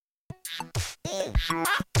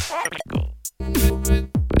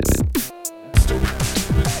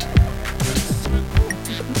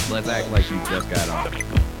Let's act like you just got on.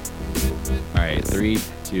 All right, 3,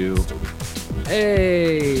 2.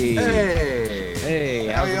 Hey! Hey,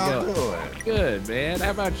 How's it y'all going? doing? Good, man.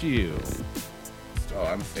 How about you? Oh,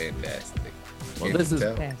 I'm fantastic. Well, Can't this you is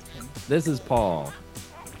tell? this is Paul,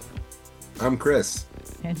 I'm Chris.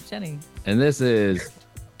 And Jenny. and this is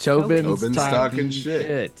Tobin's Tobin's talking talking shit.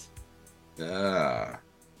 shit. Ah,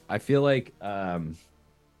 I feel like I'm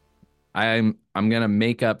gonna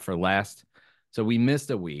make up for last. So we missed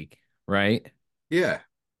a week, right? yeah.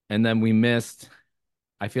 And then we missed.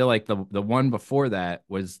 I feel like the one before that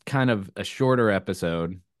was kind of a shorter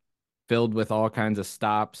episode, filled with all kinds of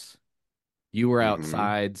stops. You were Mm-hmm.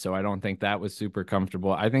 outside, so I don't think that was super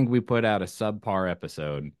comfortable. I think we put out a subpar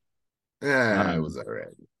episode. It Um, was all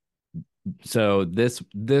right. so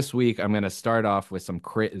this week I'm gonna start off with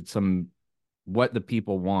some what the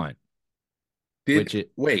people want, which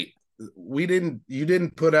it Wait, you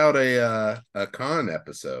didn't put out a con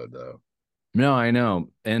episode though. no, I know.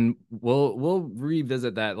 And we'll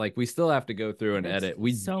revisit that. Like we still have to go through and There's edit.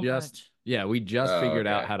 We so just much. yeah, we just Oh, figured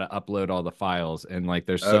out okay. how to upload all the files and like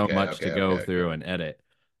there's so Okay, much to okay, go okay, through okay. and edit.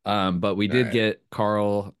 But we All did right. get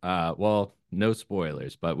Carl well, no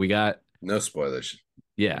spoilers, but we got No spoilers.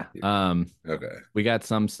 yeah. Okay. We got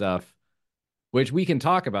some stuff which we can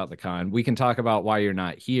talk about the con. We can talk about why you're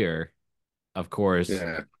not here. Of course,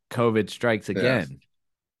 Yeah. COVID strikes Yeah. again.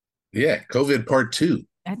 Yeah. COVID part 2.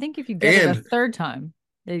 I think if you get it a And third time,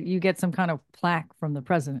 you get some kind of plaque from the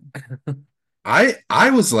president.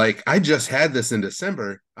 I was like, I just had this in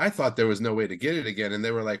December. I thought there was no way to get it again. And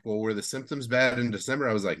they were like, well, were the symptoms bad in December?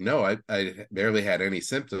 I was like, no, I barely had any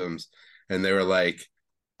symptoms. And they were like,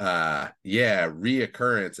 yeah,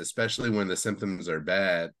 reoccurrence, especially when the symptoms are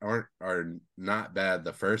bad, are not bad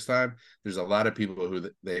the first time. There's a lot of people who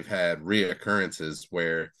they've had reoccurrences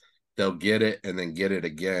where they'll get it and then get it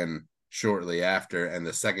again shortly after. And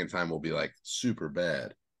the second time will be like super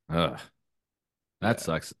bad. Ugh. That Yeah.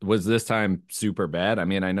 sucks. Was this time super bad? I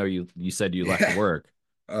mean, I know you said you left Yeah. work.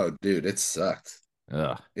 Oh, dude, it sucked.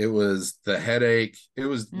 Ugh. It was the headache. It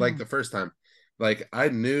was like Mm. the first time. Like I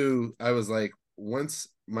knew I was like, once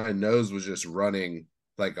my nose was just running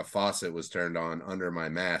like a faucet was turned on under my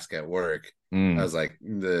mask at work. I Mm. was like,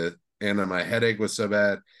 and my headache was so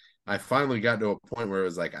bad. I finally got to a point where it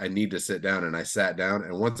was like, I need to sit down, and I sat down.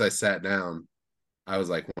 And once I sat down, I was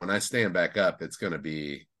like, when I stand back up, it's gonna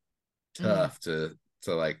be tough to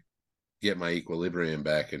like get my equilibrium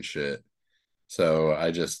back and shit. So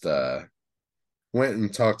I just went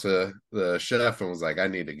and talked to the chef and was like, I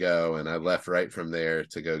need to go. And I left right from there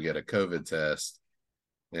to go get a COVID test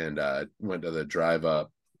and went to the drive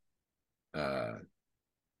up.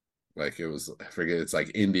 Like it was, I forget, it's like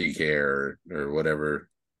IndyCare or whatever,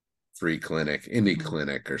 free clinic, Indy Mhm.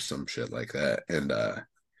 Clinic or some shit like that. And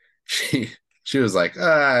she she was like,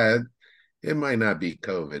 it might not be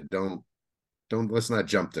COVID. Let's not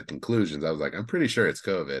jump to conclusions. I was like, I'm pretty sure it's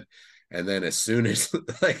COVID. And then as soon as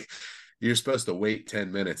like you're supposed to wait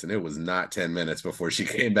 10 minutes, and it was not 10 minutes before she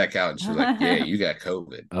came back out and she was like, yeah, you got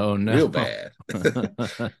COVID. Oh Real no. bad.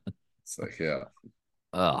 It's like, yeah.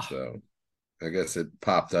 Ugh. So I guess it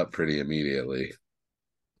popped up pretty immediately.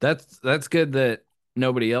 That's good that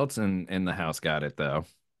nobody else in the house got it though.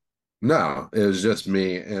 No, it was just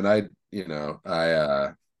me. And I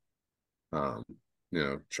um,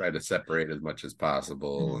 try to separate as much as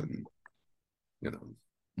possible Mhm. and you know,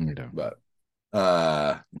 You know. but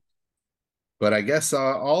uh but I guess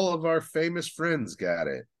all of our famous friends got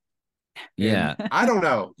it. Yeah. And I don't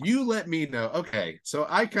know. You let me know. Okay. So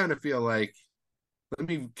I kind of feel like,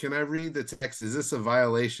 can I read the text? Is this a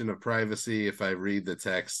violation of privacy if I read the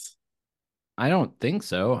text? I don't think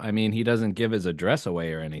so. I mean, he doesn't give his address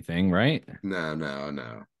away or anything, right? No, no,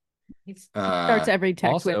 no. He starts every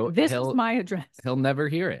text Also, with, "This is my address." He'll never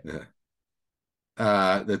hear it.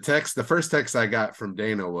 The first text I got from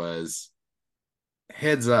Dana was,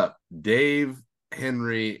 heads up, Dave,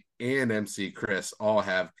 Henry, and MC Chris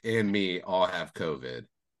and me all have COVID.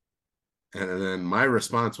 And then my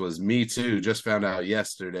response was, me too. Just found out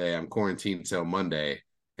yesterday. I'm quarantined till Monday.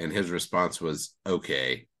 And his response was,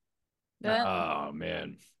 okay. Oh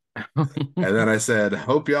man. And then I said,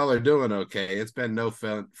 hope y'all are doing okay. It's been no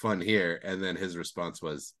fun here. And then his response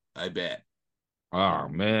was, I bet. Oh Yeah.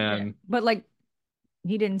 man. But like,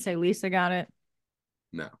 he didn't say Lisa got it.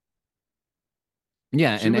 No.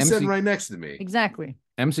 Yeah, She and was MC sitting right next to me. Exactly.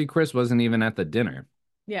 MC Chris wasn't even at the dinner.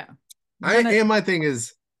 Yeah. And my thing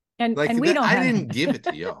is, and like, we don't I have didn't give it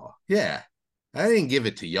to y'all. Yeah. I didn't give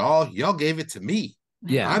it to y'all. Y'all gave it to me.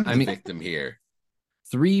 Yeah, I'm I the mean, victim here.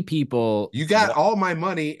 three people. You got all my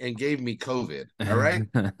money and gave me COVID. All right.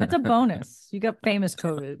 That's a bonus. You got famous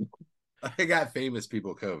COVID. I got famous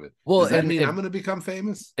people COVID. Well, Does that and mean I'm going to become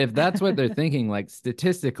famous? if that's what they're thinking, like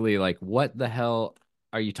statistically, like what the hell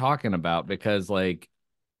are you talking about? Because like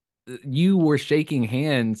you were shaking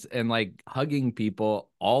hands and like hugging people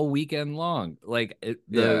all weekend long. Like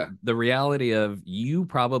Yeah, the reality of you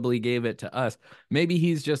probably gave it to us. Maybe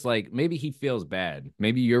he's just like maybe he feels bad.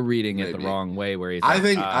 Maybe you're reading it the maybe. wrong way where he's I like,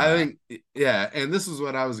 think, I ah, think, yeah. And this is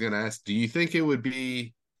what I was going to ask. Do you think it would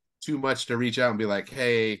be too much to reach out and be like,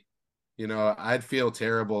 hey, I'd feel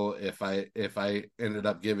terrible if I ended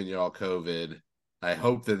up giving you all COVID. I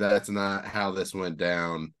hope that that's not how this went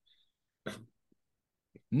down. You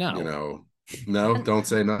no. know, no, And don't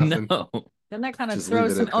say nothing. No. then that kind of Just leave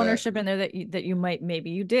throws it some at that. ownership in there that you might maybe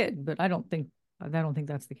you did, but I don't think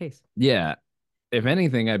that's the case. Yeah. If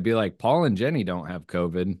anything, I'd be like, Paul and Jenny don't have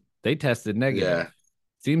COVID. They tested negative. Yeah.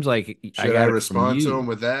 Seems like I Should I got it from respond to him you.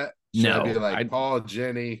 with that? Should I be No, like I Paul,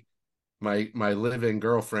 Jenny, my living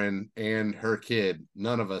girlfriend and her kid?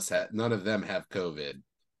 None of them have COVID.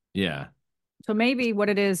 yeah. So maybe what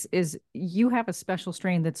it is you have a special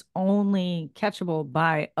strain that's only catchable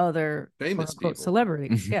by other quote Famous unquote people.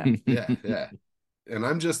 celebrities. Yeah. Yeah, yeah. And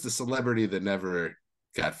I'm just a celebrity that never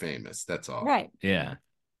got famous. That's all. Right. Yeah.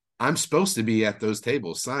 I'm supposed to be at those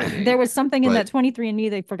tables There signing, was something in that but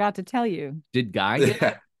 23andMe they forgot to tell you. Did Guy get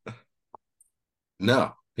yeah, it?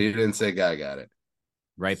 no, he didn't say Guy got it.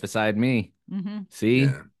 Right beside me. Mm-hmm. See,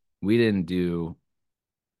 Yeah. we didn't do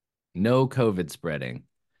no COVID spreading.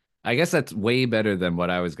 I guess that's way better than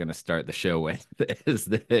what I was going to start the show with, is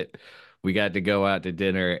that we got to go out to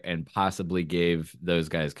dinner and possibly gave those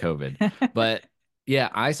guys COVID. But yeah,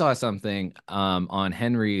 I saw something on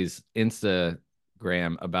Henry's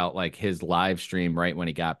Instagram about like his live stream right when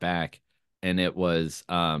he got back. And it was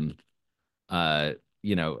uh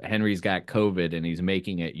Henry's got COVID and he's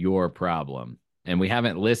making it your problem. And we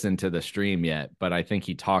haven't listened to the stream yet, but I think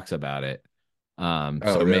he talks about it. Oh,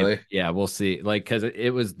 So maybe really? yeah, we'll see. Like, because it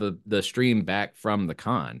was the stream back from the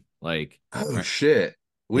con. Like, Oh shit.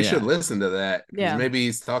 We should yeah, listen to that because Yeah. maybe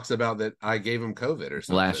he talks about that I gave him COVID or last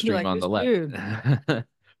something. You're stream like, on this the left. dude.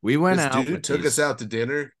 We went This out dude with took us these out to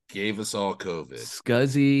dinner, gave us all COVID.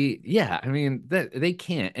 scuzzy. Yeah, I mean that they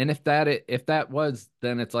can't. And if that was,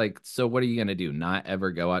 then it's like, so what are you gonna do? Not ever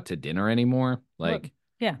go out to dinner anymore? Well, Like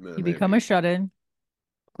yeah. You become a Maybe. shut-in,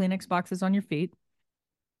 Kleenex boxes on your feet.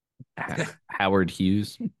 Howard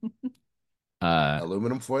Hughes.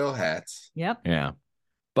 Aluminum foil hats. Yep. Yeah. Yeah.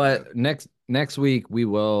 But next week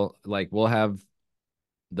we'll have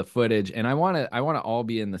the footage, and I want to all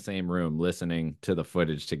be in the same room listening to the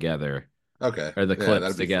footage together, Okay. or the Yeah, clips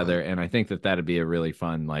that'd be together, fun. and I think that that'd be a really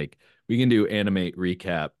fun, like, we can do animate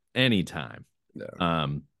recap anytime. Yeah.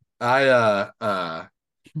 um I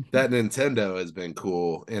that Nintendo has been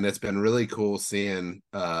cool and it's been really cool seeing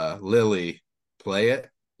Lily play it.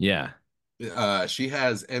 yeah. She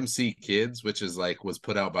has MC Kids, which is like was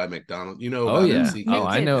put out by McDonald's. You know Oh about yeah. MC Oh, Mick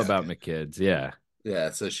Kids? I know Yeah, Kids. about okay. McKids. Yeah,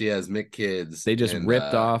 Yeah, so she has Mick Kids they just and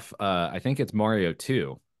ripped off I think it's Mario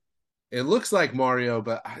 2. it looks like Mario,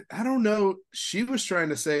 but I don't know. She was trying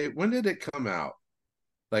to say, when did it come out?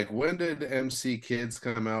 Like, when did MC Kids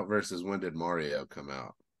come out versus when did Mario come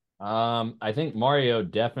out? I think Mario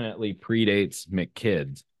definitely predates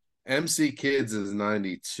McKids. MC Kids is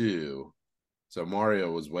 92. So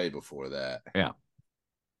Mario was way before that, Yeah.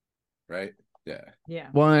 right? Yeah. Yeah.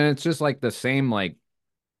 Well, and it's just like the same, like,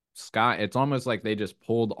 sky. It's almost like they just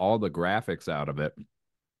pulled all the graphics out of it,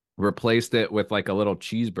 replaced it with like a little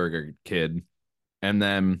cheeseburger kid, and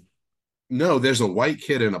then No, there's a white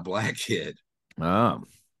kid and a black kid. oh,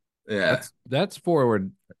 Yeah. that's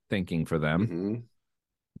forward thinking for them, Hmm.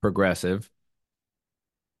 progressive.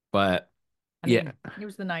 But I yeah, mean, it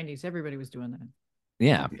was the 90s. Everybody was doing that.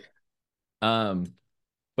 yeah. Um,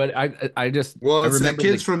 but I Well, it's the remember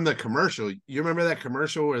kids the from the commercial. You remember that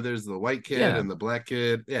commercial where there's the white kid yeah, and the black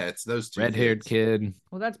kid? Yeah, it's those two red-haired kids. kid.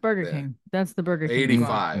 Well, that's Burger Yeah. King. That's the Burger King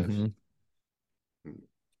squad. 85. Mhm.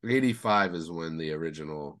 85 is when the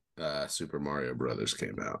original Super Mario Brothers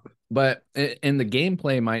came out. But and the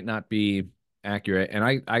gameplay might not be accurate, and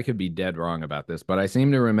I could be dead wrong about this, but I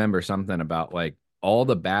seem to remember something about like all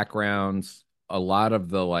the backgrounds, a lot of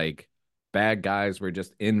the like bad guys were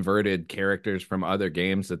just inverted characters from other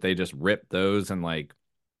games that they just ripped those and like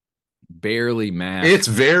barely It's masked.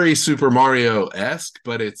 very Super Mario-esque,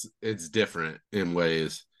 but it's different in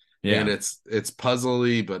ways. And Yeah. it's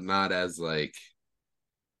puzzly, but not as like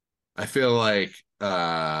I feel like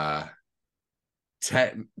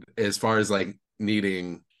te- as far as like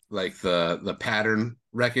needing like the pattern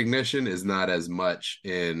recognition is not as much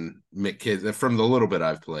in kids from the little bit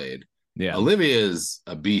I've played. Yeah. Olivia is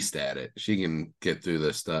a beast at it. She can get through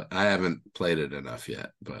this stuff. I haven't played it enough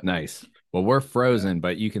yet, but Nice. Well, we're yeah. frozen,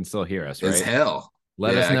 but you can still hear us, It's right? hell.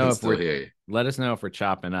 Let us Yeah, I know can if still we're hear you. let us know if we're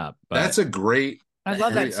chopping up. But That's a great. I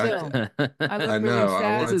love that I, still. I I look really know. I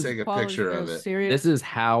sad. this want to is take a Paula's picture real of it. this serious. is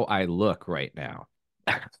how I look right now.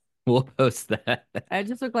 We'll post that. I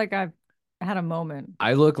just look like I've had a moment.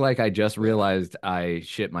 I look like I just Yeah. realized I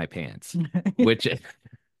shit my pants, which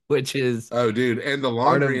which is Oh, dude, and the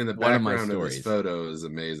part laundry of in the one of my background of this stories. photo is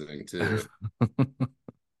amazing too.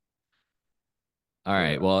 All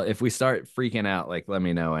right. Yeah. Well, if we start freaking out, like let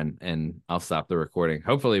me know and I'll stop the recording.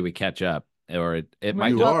 Hopefully we catch up or it might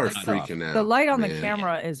Right. You just Well, are cut off. freaking the out, light on the man.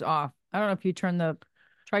 camera is off. I don't know if you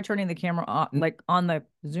try turning the camera on, N- like on the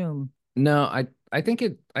Zoom, No, I think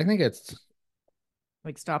it's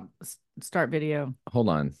like start video. hold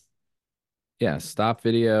on. Yeah, stop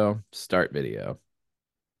video, start video.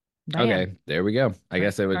 Bam. Okay, there we go. I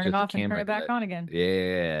guess it was Turn it just the off and turn camera it back that on again.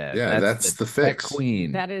 yeah, Yeah, that's that's the the tech fix.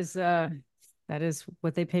 queen. That is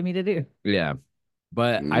what they pay me to do. Yeah.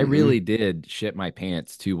 But I Hmm. really did shit my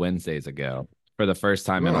pants 2 Wednesdays ago for the first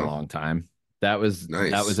time in a Oh, long time. That was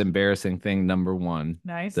nice. embarrassing thing number one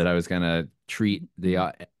Nice. that I was gonna treat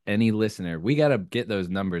the any listener. We gotta get those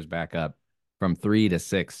numbers back up from 3 to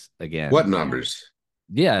 6 again. What Yeah. numbers?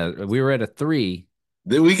 Yeah, we were at a 3.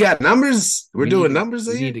 Did we got numbers? We're doing numbers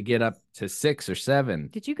We need again? to get up to 6 or 7.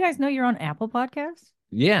 Did you guys know you're on Apple Podcasts?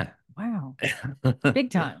 Yeah. Wow. Big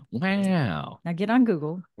time. Wow. Now get on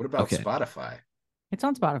Google. What about Okay. Spotify? It's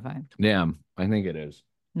on Spotify. Yeah, I think it is.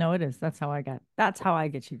 No, it is. That's how I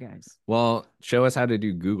get you guys. Well, show us how to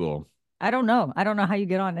do Google. I don't know. I don't know how you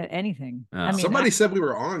get on anything. I Oh. mean, Somebody said we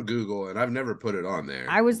were on Google, and I've never put it on there.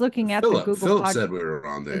 I was looking at Philip said we were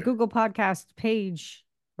on the there. Google podcast page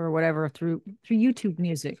or whatever through YouTube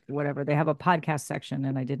Music, whatever. They have a podcast section,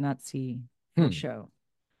 and I did not see your Hmm. show.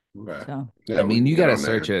 Okay. So, Yeah, I we mean, can you get got to on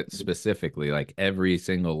search there. it specifically, like every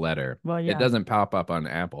single letter. well, It yeah, doesn't pop up on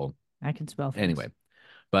Apple I can spell things. anyway.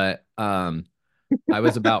 But I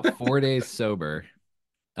was about 4 days sober,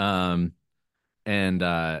 um, and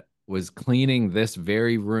was cleaning this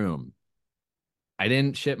very room. I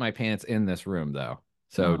didn't shit my pants in this room though,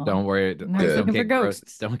 so Oh, don't worry. now Like, he's Good. looking for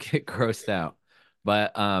ghosts. don't get grossed out.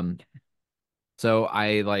 But so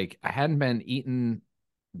I hadn't been eating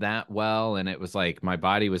that well, and it was like my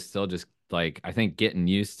body was still just like I think getting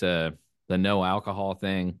used to the no alcohol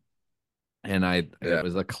thing. And it Yeah.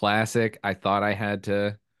 was a classic. I thought I had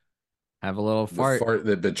to have a little The fart. fart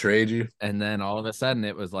that betrayed you. And then all of a sudden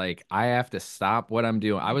it was like, I have to stop what I'm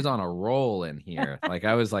doing. I was on a roll in here. Like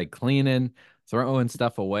I was like cleaning, throwing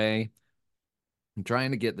stuff away. I'm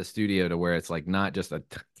trying to get the studio to where it's like not just a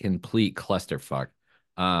complete clusterfuck.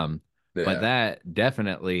 Um, but Yeah. that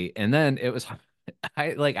definitely, and then it was,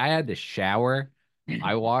 I had to shower.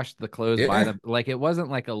 I washed the clothes by Yeah. the, like, it wasn't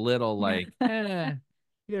like a little, like,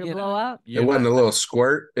 You gonna you know, blow out? It you're wasn't not, a little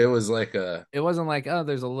squirt. It was like a it wasn't like, oh,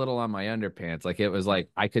 there's a little on my underpants. Like, it was like,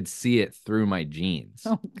 I could see it through my jeans.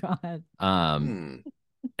 Oh God. Um,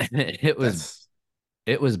 hmm, it was, that's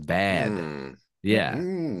it was bad. mm, Yeah. Yeah.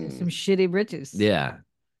 Some mm. shitty britches. Yeah.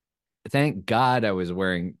 Thank God I was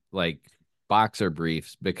wearing like boxer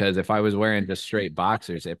briefs because if I was wearing just straight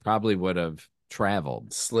boxers, it probably would have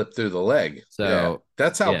traveled. Slip through the leg. Yeah. So,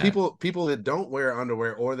 That's how yeah. people that don't wear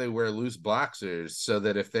underwear or they wear loose boxers so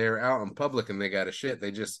that if they're out in public and they got a shit,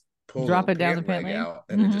 they just pull Drop the it down the pant pant leg leg. out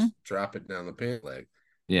and then Hmm. just drop it down the pant leg and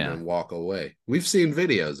Yeah. then walk away. We've seen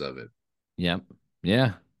videos of it. Yep.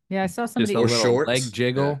 Yeah. Yeah, I saw Just somebody a Or little leg shorts. Yeah.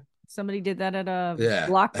 jiggle. somebody did that at a Yeah.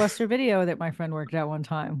 Blockbuster video that my friend worked at one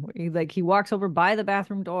time. He walks over by the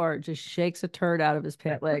bathroom door, just shakes a turd out of his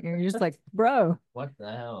pant leg, and you're just like, bro, What the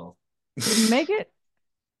hell? did you make it?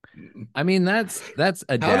 I mean, that's How does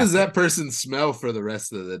adaptive. that person smell for the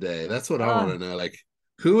rest of the day? That's what I want Uh, to know. Like,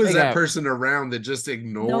 who is They that got person around that just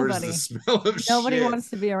ignores the nobody. smell of Nobody shit wants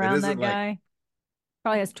to be and around that isn't like, guy.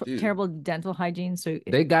 Probably has dude, terrible dental hygiene, so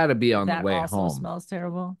they got to be on the that way also home. smells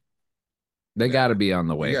terrible. They got yeah. to be on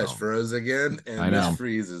the You way guys home. froze again, I and this know.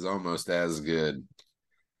 freeze is almost as good.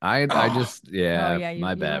 I Oh, just Oh yeah, yeah,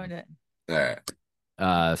 my you bad. ruined it. all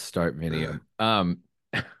right. Start Uh, video.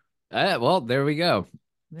 Well, there we go.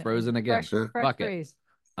 Yeah, Frozen again. fresh, uh, fresh Fuck it. phrase.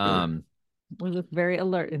 uh. Um, We look very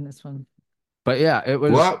alert in this one. but yeah, it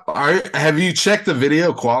was Well, have you checked the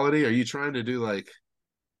video quality? Are you trying to do like,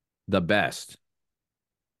 the best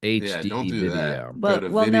yeah, don't HD do that. video. Go But to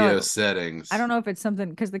well, video no, I settings. don't know if it's something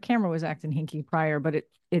because the camera was acting hinky prior, but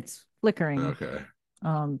it's flickering. Okay.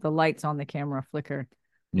 The lights on the camera flicker.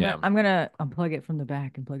 Yeah. I'm gonna unplug it from the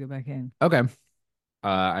back and plug it back in. Okay.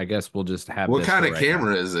 I guess we'll just have What this kind for of right now.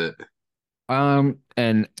 camera is it?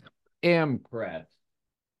 An Amcrest.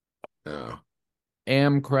 Oh,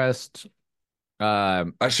 Amcrest.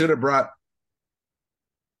 I should have brought.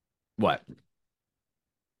 What?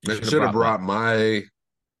 You I should have should have brought what? brought my.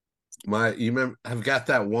 You remember? I've got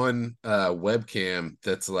that one webcam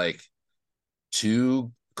that's like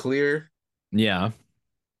too clear. Yeah.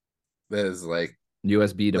 That is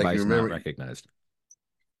USB like you device not remember. recognized.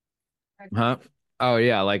 Huh? Oh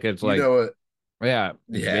yeah, like it's You like know what? yeah,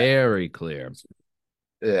 Yeah, very clear.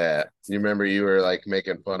 yeah. You remember you were like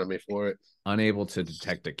making fun of me for it. Unable to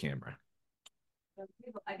detect a camera.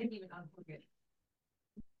 I didn't even unplug it.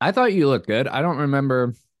 I thought you looked good. I don't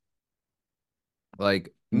remember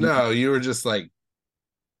like No, you were just like,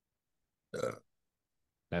 uh,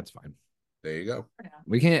 that's fine. there you go.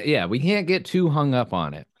 We can't get too hung up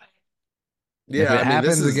on it. If Yeah, it I mean,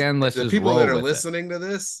 this happens is again, let's the just people that roll are with it. listening to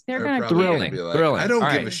this They're are gonna probably going to care. be Thrilling, like, I thrilling. don't All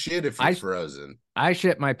give a right. shit if you're I frozen. I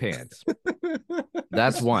shit my pants.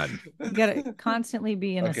 That's one. You gotta constantly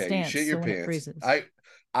be in a Okay, you stance shit your so when it pants. freezes.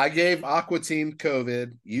 I gave Aquatine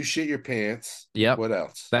COVID. You shit your pants. Yep. What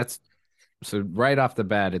else? That's so right off the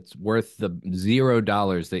bat, it's worth the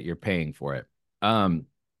 $0 that you're paying for it. Um,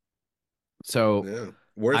 so Yeah,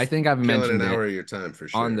 I worth think I've killing an mentioned hour it of your time for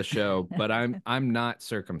on the sure. show, but I'm not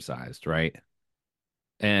circumcised, right?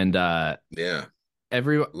 And Yeah, I've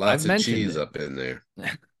lots of mentioned cheese it. up in there.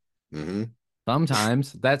 Hmm.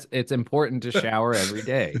 Sometimes it's important to shower every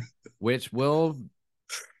day, which will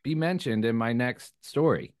be mentioned in my next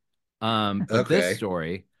story. But this Okay,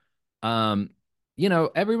 story, um,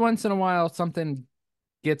 every once in a while something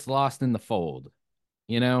gets lost in the fold,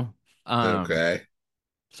 you know? Um, okay.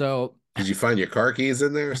 so Did you find your car keys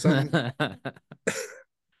in there or something?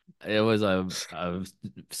 it was a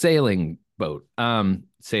sailing boat.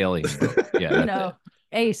 Yeah, You that's know, it.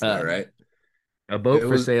 ace All Uh, then. right. a boat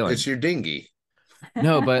for It's sailing. your dinghy.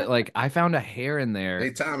 No, but like I found a hair in Hey,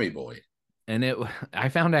 there Tommy boy. and I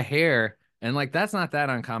found a hair and like that's not that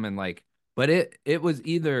uncommon like but it was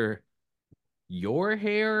either your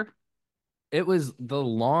hair, it was the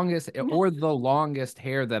longest or the longest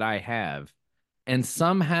hair that I have, and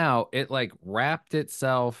somehow it like wrapped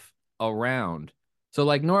itself around. So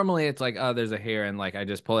like normally it's like, oh, there's a hair and like I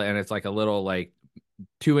just pull it and it's like a little like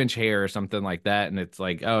 2 inch hair or something like that, and it's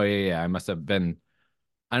like, oh yeah, I must have been,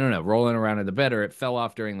 I don't know, rolling around in the bed or it fell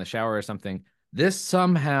off during the shower or something. This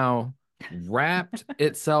somehow wrapped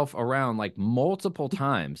itself around like multiple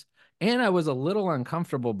times. And I was a little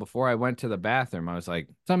uncomfortable before I went to the bathroom. I was like,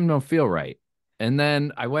 something don't feel right. And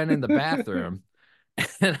then I went in the bathroom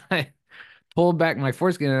and I pulled back my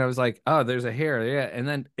foreskin and I was like, oh, there's a hair. Yeah. And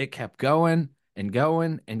then it kept going and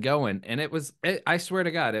going and going. And I swear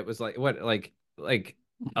to God, it was like, what, like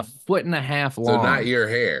a foot and a half So not long. your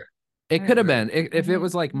hair. It could have Right. been if it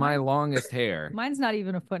was like my Mine, longest hair. mine's not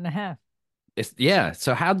even a foot and a half. It's yeah.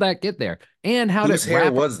 So how'd that get there? And Whose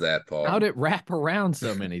hair was that, Paul? how'd it wrap around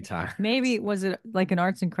so many times? Maybe was it like an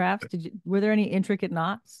arts and crafts? Were there any intricate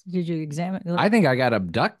knots? Did you examine? I think I got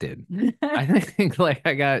abducted. I think like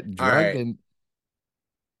I got All drugged right. and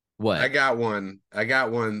what? I got one. I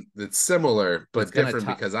got one that's similar That's but gonna different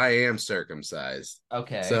top. because I am circumcised.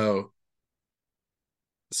 Okay. So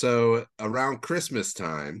so around Christmas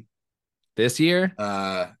time, This year?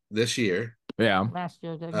 this year, Yeah. Last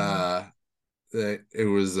year, technically. uh it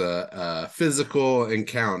was a physical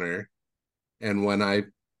encounter, and when I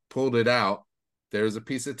pulled it out, there was a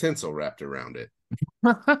piece of tinsel wrapped around it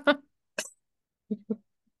that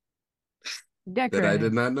I did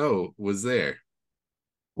Decorated. not know was there.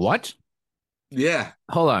 What? Yeah.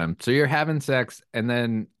 Hold on. So you're having sex and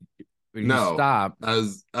then you No. stop.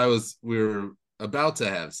 We were about to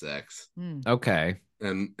have sex, Hmm. Okay.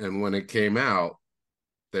 and when it came out,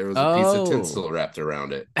 there was a piece of Oh. tinsel wrapped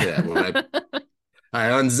around it. Yeah, when I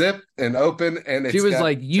unzip and open, and She it's was got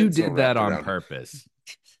like, you tinsel did that wrapped on around it. purpose.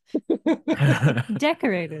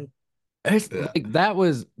 Decorated. It's Yeah. like that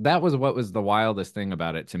was what was the wildest thing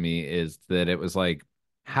about it to me is that it was like,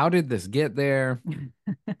 how did this get there?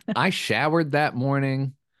 I showered that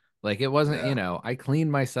morning. Like it wasn't, Yeah. I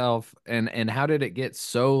cleaned myself and how did it get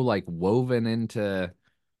so like woven into,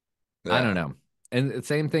 I don't Yeah. know. And the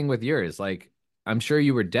same thing with yours. Like I'm sure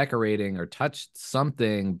you were decorating or touched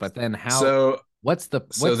something, but then how So what's the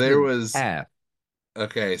so what's there the was path?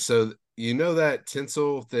 okay, so you know that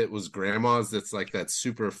tinsel that was grandma's that's like that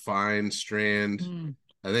super fine strand. Hmm.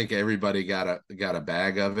 I think everybody got a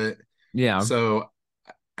bag of it. Yeah. So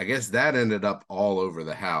I guess that ended up all over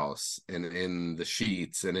the house and in the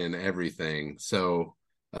sheets and in everything. So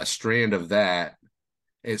a strand of that.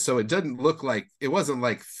 And so it doesn't look like it wasn't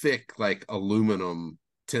like thick like aluminum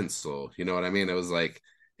tinsel. You know what I mean? It was like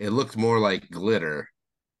it looked more like glitter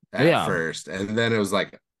at Yeah. first, and then it was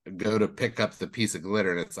like go to pick up the piece of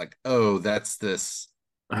glitter, and it's like, oh, that's this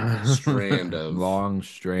strand of Long yeah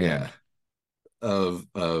strand.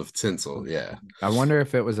 of tinsel. Yeah. I wonder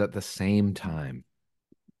if it was at the same time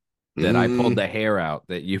that I pulled Mm, the hair out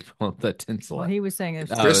that you pulled the tinsel Well, out. he was saying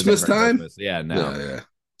there's Oh, two it was Christmas for different. time? Christmas. Yeah, No, no. yeah.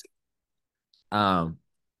 Um,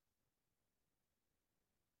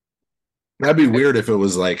 That'd be weird if it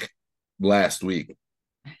was like last week.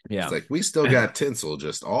 It's yeah. like we still got tinsel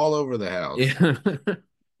just all over the house. Yeah.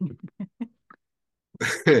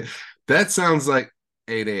 That sounds like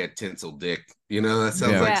 8A a tinsel dick. You know, that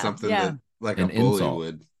sounds Yeah. like Yeah, something yeah. that like a An bully insult.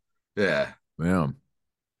 would. Yeah. Yeah.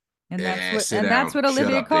 Yeah, sit And that's down. what Shut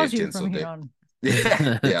Olivia up there, calls you from tinsel here dick. on.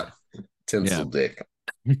 Yeah, yeah. Yeah. Tinsel dick.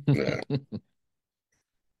 Yeah.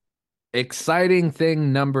 Exciting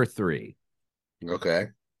thing number three. Okay.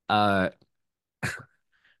 Uh,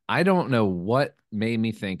 I don't know what made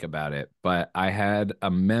me think about it, but I had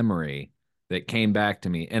a memory that came back to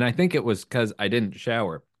me. And I think it was because I didn't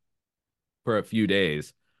shower for a few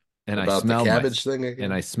days and I About the smelled my cabbage thing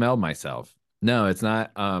and I again. smelled myself. No, it's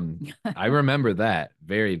not. I remember that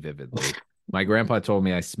very vividly. My grandpa told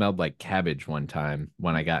me I smelled like cabbage one time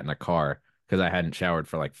when I got in a car because I hadn't showered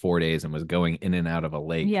for like 4 days and was going in and out of a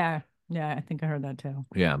lake. Yeah, yeah. I think I heard that too.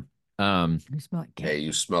 Yeah. Um, You smell like Hey, cabbage.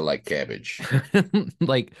 you smell like cabbage.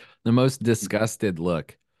 like the most disgusted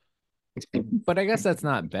look. But I guess that's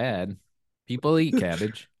not bad. People eat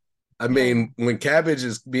cabbage. I Yeah. mean, when cabbage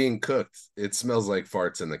is being cooked, it smells like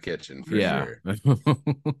farts in the kitchen for Yeah. sure.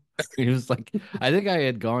 He was like, I think I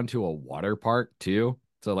had gone to a water park too.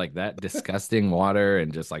 So like that disgusting water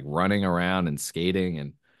and just like running around and skating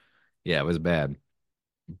and yeah, it was bad.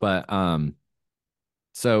 But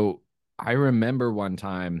so I remember one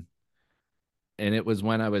time and it was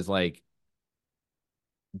when I was like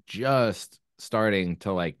just starting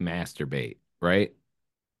to like masturbate, right?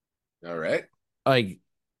 All right. Like,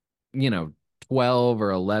 you know, 12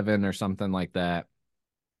 or 11 or something like that.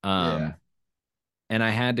 Yeah. Um, and I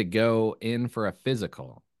had to go in for a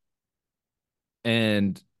physical.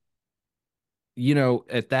 And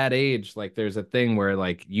at that age, like there's a thing where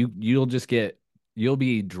like you'll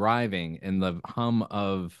be driving and the hum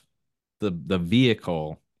of the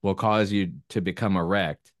vehicle will cause you to become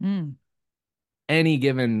erect. Mm. Any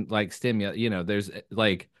given like stimulus, there's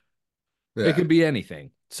like it Yeah. could be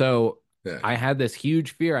anything. So Yeah. I had this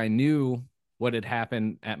huge fear. I knew what had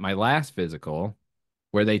happened at my last physical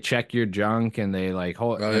where they check your junk and they like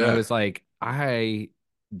hold, Oh and I yeah. was like, I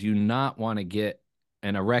do not want to get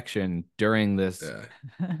an erection during this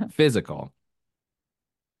Yeah. physical.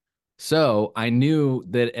 So I knew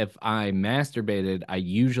that if I masturbated, I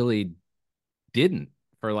usually didn't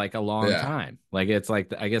for like a long Yeah. time. Like it's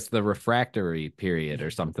like I guess the refractory period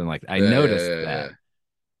or something like that. I Yeah. noticed Yeah. Yeah. that.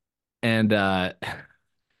 And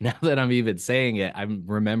now that I'm even saying it, I'm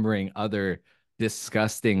remembering other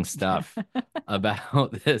disgusting stuff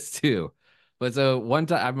about this too. But so one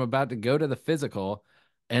time I'm about to go to the physical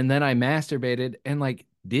and then I masturbated and like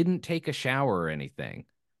didn't take a shower or anything.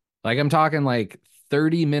 Like I'm talking like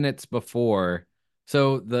 30 minutes before.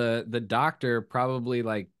 So the doctor probably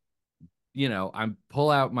like, I pull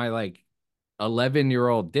out my like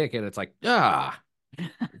 11-year-old dick and it's like,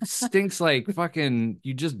 it stinks like fucking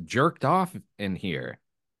you just jerked off in here.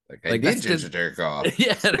 Like I Like did that's just just jerk off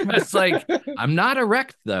yeah, it's like I'm not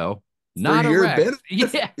erect though. for Not your erect.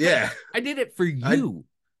 benefit. Yeah. Yeah. I did it for I. you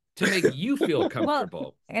to make you feel Well,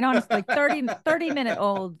 comfortable. and honestly, like 30-minute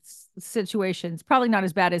old situations, probably not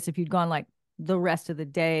as bad as if you'd gone like the rest of the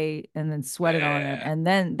day and then sweated on it. Yeah. And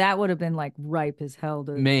then that would have been like ripe as hell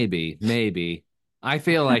to. Maybe, maybe. I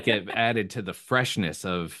feel like it added to the freshness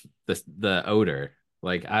of the odor.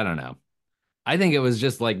 Like, I don't know. I think it was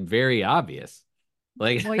just like very obvious.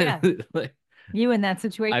 Like, Well, yeah, like you in that I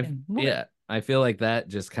situation. yeah, I feel like that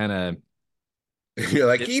just kind of You're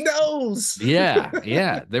like it, he knows. yeah,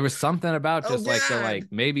 yeah. There was something about Oh just like the God.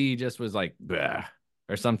 like maybe he just was like "Bleh,"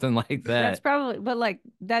 or something like That's that. probably, but like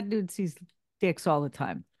that dude sees dicks all the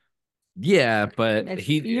time. Yeah, but It's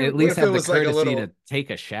he at you. What least if it had the was like a courtesy little? to take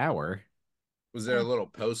a shower. Was there a little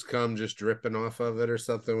post cum just dripping off of it or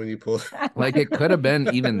something when you pulled? Like it could have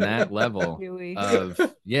been even that level Huey. of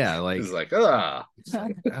yeah, It's like like ah. it's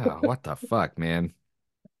like oh, what the fuck, man?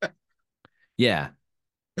 Yeah,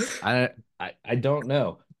 I don't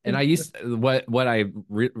know. And I used what I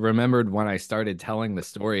remembered when I started telling the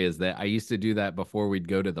story is that I used to do that before we'd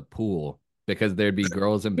go to the pool because there'd be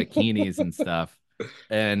girls in bikinis and stuff.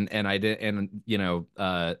 And I did and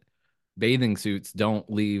bathing suits don't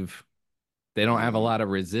leave they don't have a Mm, lot of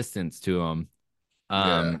resistance to them.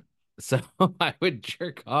 yeah. Um So I would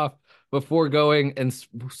jerk off before going and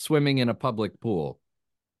swimming in a public pool.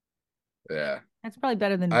 Yeah. That's probably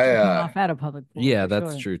better than I jerking off at a public pool Yeah, for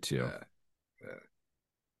that's sure. true too. yeah, yeah.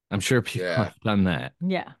 I'm sure people Yeah. have done that.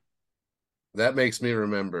 Yeah. That makes me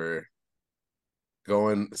remember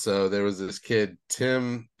going. So there was this kid,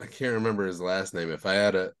 Tim, I can't remember his last name. If I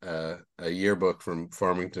had a yearbook from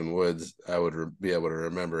Farmington Woods, I would be able to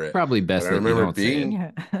remember it. Probably But best I that you remember don't say it. being,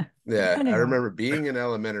 Yeah. yeah, I Depending on. remember being in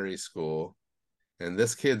elementary school, and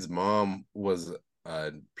this kid's mom was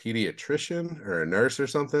a pediatrician or a nurse or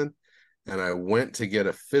something. And I went to get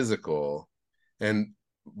a physical. And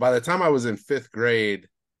by the time I was in fifth grade,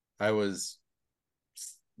 I was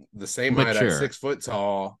the same height. I was Mature. 6 foot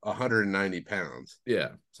tall, 190 pounds. Yeah.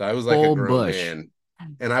 So I was like a Full grown bush. man.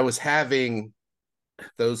 And I was having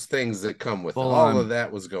those things that come with it. Full All of on.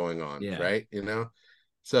 that was going on, Yeah. right?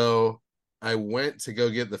 So I went to go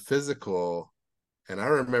get the physical, and I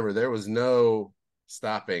remember there was no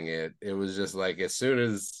stopping it. It was just like as soon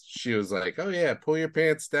as she was like, "Oh yeah, pull your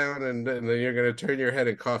pants down, and then you're gonna turn your head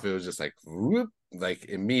and cough," it was just like whoop, like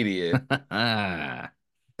immediate.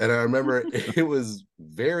 And I remember it was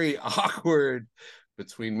very awkward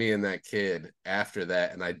between me and that kid after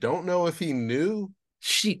that. And I don't know if he knew,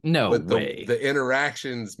 No but the way. the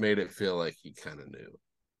interactions made it feel like he kind of knew.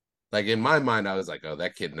 Like in my mind, I was like, "Oh,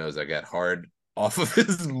 that kid knows I got hard off of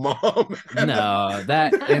his mom." No,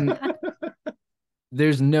 that and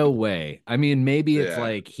there's no way. I mean, maybe it's Yeah,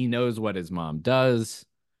 like he knows what his mom does.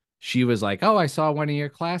 She was like, "Oh, I saw one of your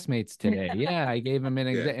classmates today. Yeah, I gave him an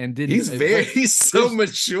yeah. exam and didn't." But He's so there's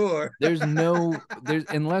mature. there's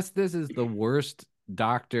unless this is the worst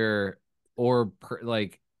doctor or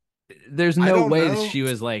like there's I no don't way that know. she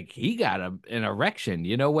was like he got an erection.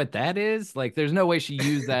 You know what that is? Like there's no way she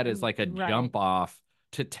used that as like a Right. jump off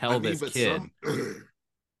to I tell mean, this but kid.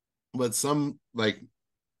 some like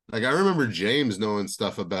I remember James knowing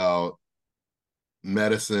stuff about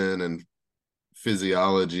medicine and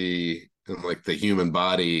physiology and like the human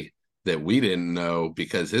body that we didn't know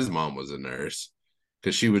because his mom was a nurse,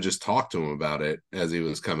 because she would just talk to him about it as he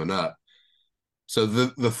was coming up. So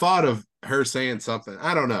the thought of her saying something,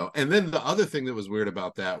 I don't know. And then the other thing that was weird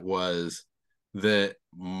about that was that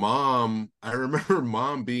mom, I remember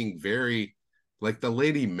mom being very like the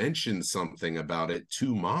lady mentioned something about it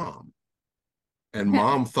to mom, and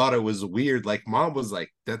mom thought it was weird. Like mom was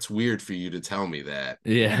like, "That's weird for you to tell me that."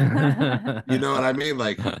 Yeah. You know what I mean?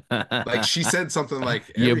 Like she said something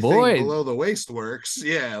like Yeah, everything boy. below the waist works.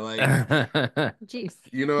 Yeah, like Jeez.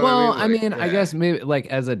 you know what I Well, mean? I Like, mean, I yeah, guess maybe like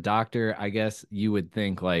as a doctor, I guess you would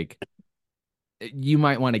think like you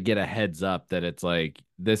might want to get a heads up that it's like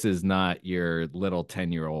this is not your little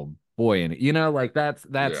 10-year-old boy and like that's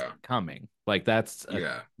yeah, coming. Like that's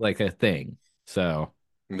yeah, a thing. So,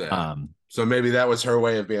 yeah. um So maybe that was her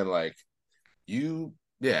way of being like, yeah,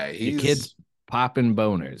 your kid's he's popping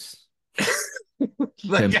boners to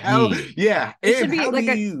like how, me. yeah. It And should be like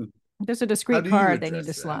there's a how discrete do you card they need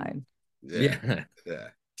to address that? slide. Yeah, Yeah. yeah,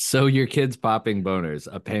 So your kid's popping boners,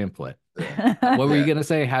 a pamphlet. yeah, What were you yeah. gonna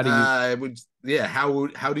say? How do you I would, yeah.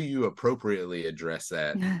 How do you appropriately address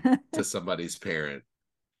that to somebody's parent?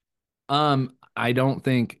 I don't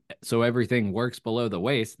think so everything works below the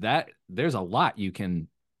waist. That there's a lot you can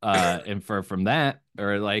infer from that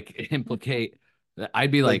or like implicate.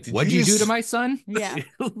 I'd be Like, like, did you "What'd you do to just my son?" Yeah.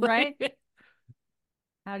 Right? Like,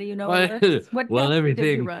 How do you know it well, works? What well, test did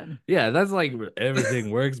you everything. run? Yeah, that's like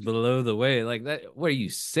everything works below the way. Like that. What are you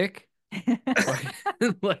sick?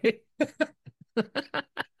 Like,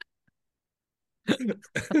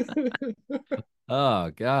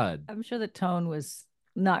 oh God. I'm sure the tone was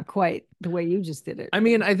not quite the way you just did it. I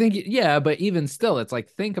mean, I think, yeah, but even still, it's like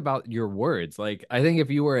think about your words. Like, I think if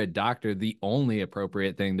you were a doctor, the only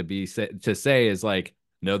appropriate thing to say is like,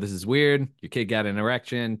 no, this is weird. Your kid got an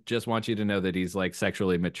erection. Just want you to know that he's like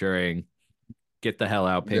sexually maturing. Get the hell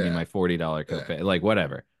out. Pay me yeah, my $40 yeah. copay. Like,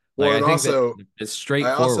 whatever. Like, Well, I and think that also, it's I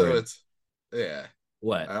also straightforward. it's yeah.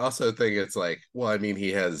 What? I also think it's like, well, I mean,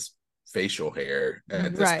 he has facial hair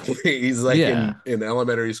at this Right. point. He's like Yeah. in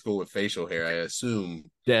elementary school with facial hair, I assume.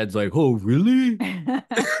 Dad's like, oh, really?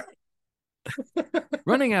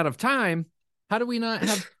 Running out of time. How do we not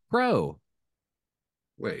have pro?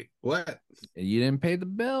 Wait, what? You didn't pay the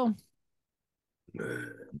bill.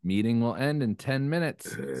 Meeting will end in 10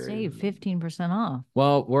 minutes. Save 15% off.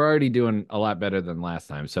 Well, we're already doing a lot better than last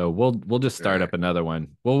time, so we'll just All start right. up another one.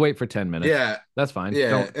 We'll wait for 10 minutes. Yeah, That's fine. yeah,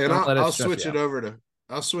 Don't and don't let it I'll stress you switch it out. over to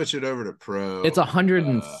It's pro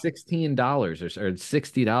 $116 or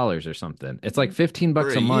 $60 or something. It's like 15 for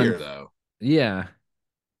bucks a a year month. though. Yeah.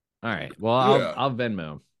 All right. Well, Yeah. I'll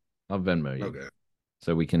Venmo. I'll Venmo you Okay.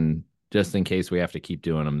 so we can just in case we have to keep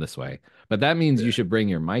doing them this way. But that means you Yeah. should bring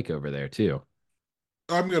your mic over there too.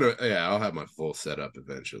 Yeah, I'll have my full setup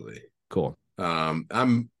eventually. Cool.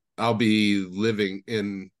 I'll be living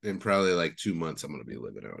in probably like 2 months. I'm gonna be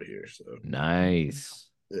living out here. So Nice.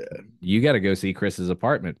 yeah. You got to go see Chris's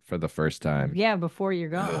apartment for the first time. Yeah, before you're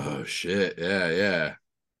gone. Oh shit. Yeah, yeah.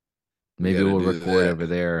 We Maybe gotta we'll do record that. over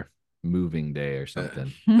there moving day or Yeah,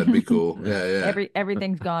 something. that'd be cool. Yeah, yeah,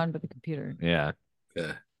 Everything's gone but the computer. Yeah.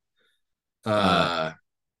 yeah. Uh, Uh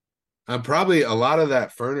I'm probably a lot of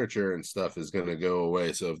that furniture and stuff is gonna go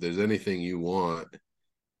away. So if there's anything you want,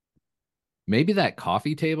 maybe that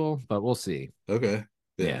coffee table, but we'll see. okay.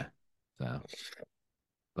 Yeah. Yeah. So,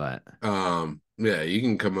 but Yeah, you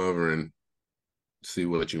can come over and see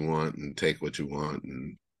what you want and take what you want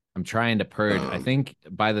and I'm trying to purge. I um think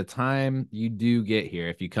by the time you do get here,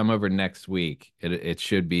 if you come over next week, it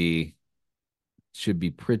should be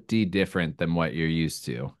pretty different than what you're used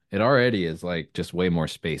to. It already is like just way more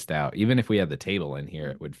spaced out. Even if we had the table in here,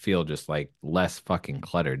 it would feel just like less fucking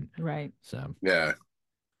cluttered. Right. So, yeah.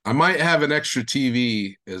 I might have an extra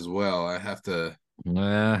TV as well. I have to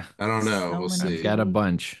uh, I don't know. So We'll many I've see. got a TVs.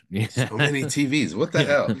 bunch. So Yeah. many TVs. What the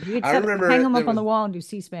hell? You could I hang remember them there up on was the wall and do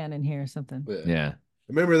C-SPAN in here or something. yeah. Yeah.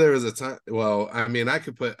 I remember there was a time. Well, I mean, I'm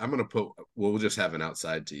gonna put. We'll just have an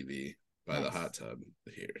outside TV by the Nice. hot tub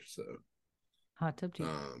here. So, Hot tub TV.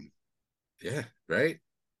 yeah, right.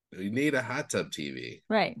 We need a hot tub TV.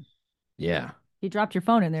 Right. Yeah. You dropped your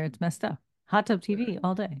phone in there, it's messed up. Hot tub TV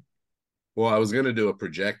all day. Well, I was gonna do a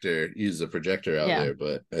projector, use a projector out Yeah. there,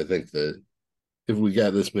 but I think that if we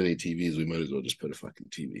got this many TVs, we might as well just put a fucking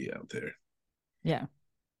TV out there. Yeah.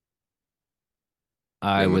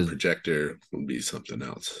 I And the was projector would be something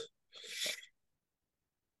else.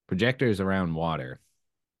 projectors around water.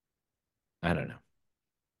 I don't know.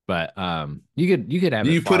 But you could have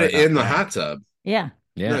it You put far it enough in the hot back. tub. Yeah.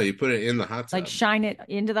 No, Yeah. you put it in the hot Like tub. shine it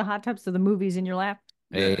into the hot tub so the movie's in your lap.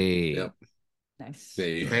 Yeah. Hey. Yep. Nice. Yeah,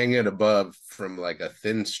 you hang it above from like a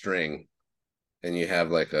thin string, and you have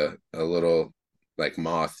like a little like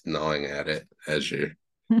moth gnawing at it as you.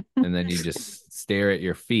 And then you just stare at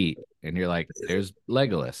your feet and you're like, there's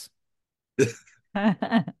Legolas.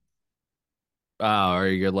 Oh, or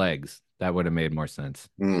your legs. That would have made more sense.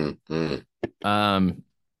 Mm. Um,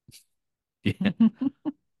 yeah.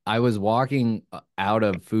 I was walking out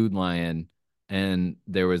of Food Lion and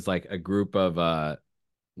there was like a group of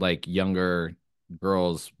like younger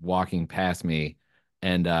girls walking past me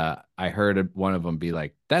and I heard one of them be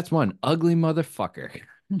like, "That's one ugly motherfucker."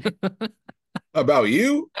 About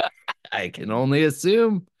you? I can only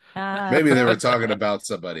assume. Maybe they were Uh, talking about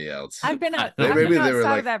somebody else. I've been I out, don't I've know. been Maybe they were outside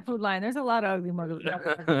of like, that food line. There's a lot of ugly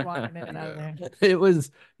motherfuckers walking in and out of yeah. there. It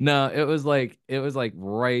was no, it was like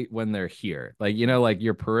right when they're here. Like like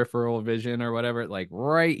your peripheral vision or whatever, like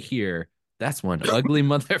right here. That's one ugly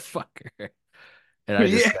motherfucker. And I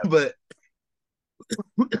just Yeah, but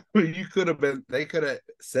you could have been. They could have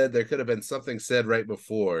said there could have been something said right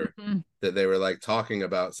before Mhm. that they were like talking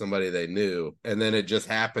about somebody they knew, and then it just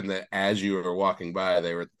happened that as you were walking by,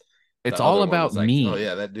 it's the all other one about was like, "Oh me.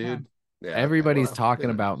 yeah, that Yeah. dude." Yeah. Okay. Everybody's Well, talking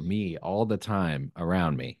about me all the time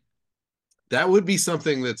around me. that would be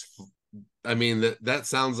something that's. I mean that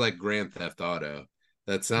sounds like Grand Theft Auto.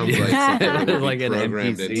 That sounds like something that Yeah. would be Like an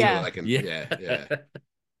programmed into Yeah. NPC. like an Yeah. yeah, yeah.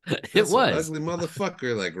 It That's an was. ugly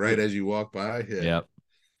motherfucker. Like right as you walk by. Yeah. Yep.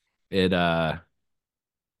 It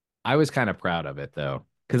I was kind of proud of it though,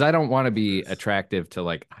 because I don't want to be Yes. attractive to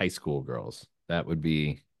like high school girls. That would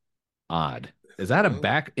be odd. Is that a Well,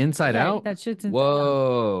 back inside Yeah, out? that shit's inside out.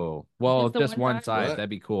 Whoa. Well, Just the just one one side? side. what? That'd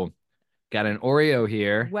be cool. Got an Oreo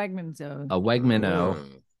here, Wegman zone. a Wegmano.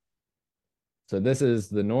 Oh, So this is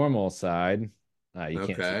the normal side. You can't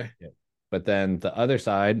see okay. it. But then the other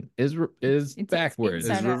side is It's backwards.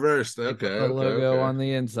 It's inside out. reversed. They Okay, put the okay, logo okay. on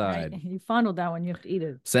the Right? inside. You fondled that one, you have to eat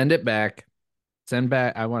it. Send it back. Send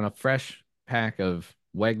back. I want a fresh pack of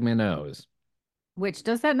Wegmanos. Which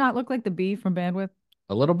does that not look like the bee from Bandwidth?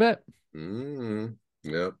 A little bit.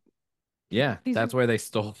 Yep. Yeah, These that's are where they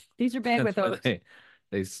stole. these are That's Bandwidth where oats.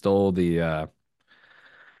 they stole the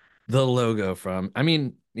logo from. I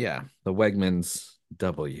mean, yeah, the Wegmans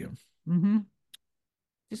W. Mm-hmm.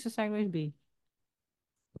 Just a sideways bee.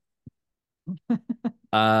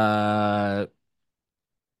 Uh,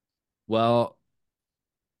 well,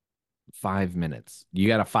 5 minutes. You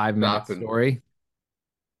got a 5 minute Stopping. story?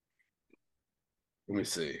 Let me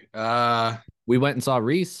see. We went and saw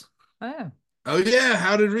Reese. Oh. Oh yeah.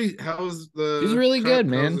 How was She's really good,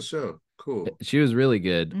 how was the man. show? Cool. She was really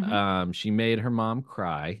good. Mm-hmm. She made her mom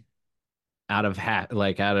cry out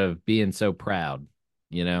of being so proud,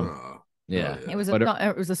 you know? Oh, Oh Yeah. It yeah. was But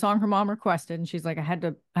it was a song her mom requested, and she's like, I had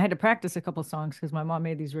to practice a couple songs because my mom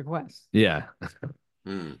made these requests. yeah.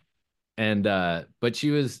 Mm. And but she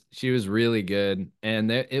was really good. And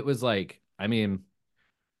there it was like, I mean,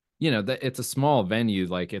 it's a small venue,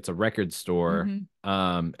 like it's a record store,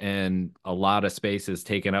 Mm-hmm. and a lot of space is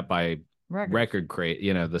taken up by Records. record crate,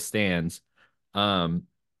 the stands. Um,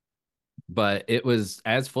 but it was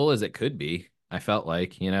as full as it could be. I felt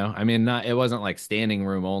like, I mean, not it wasn't like standing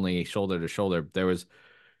room only, shoulder to shoulder. There was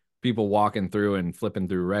people walking through and flipping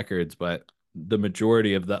through records, but the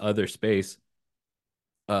majority of the other space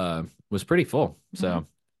was pretty full. Mm-hmm. So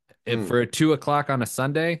if Mm. for 2 o'clock on a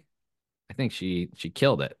Sunday, I think she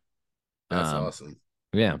killed it. That's Um, awesome.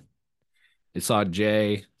 yeah. I saw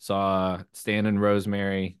Jay, saw Stan and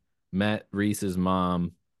Rosemary, met Reese's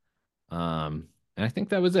mom. And I think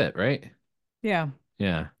that was it, right? Yeah.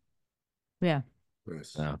 Yeah. Yeah. Nice.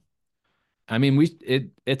 So I mean,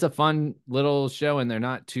 it's a fun little show, and they're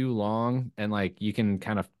not too long, and like you can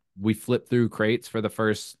kind of we flip through crates for the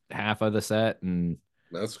first half of the set, and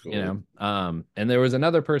That's cool. and there was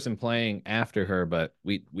another person playing after her, but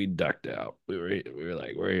we ducked out. We were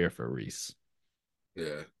like, we're here for Reese.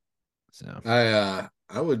 Yeah. So I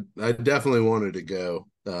definitely wanted to go.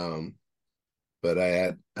 But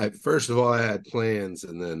I first of all I had plans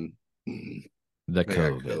and then the I got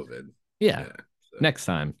COVID. COVID. Yeah. Yeah. So Next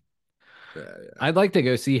time. yeah, I'd like to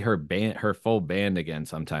go see her full band again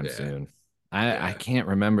sometime yeah, soon. I yeah. can't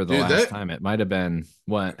remember the Dude, last that time. It might have been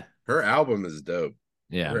what? her album is dope.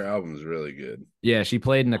 Yeah. Her album's really good. Yeah, she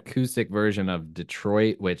played an acoustic version of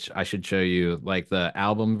Detroit, which I should show you. Like the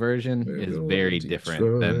album version We're is going very to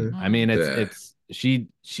different than Detroit. I mean Mm. Yeah. it's she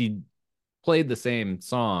played the same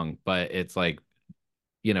song, but it's like,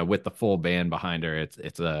 with the full band behind her, it's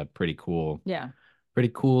a Yeah. pretty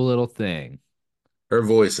cool little thing. Her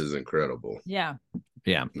voice is incredible. Yeah.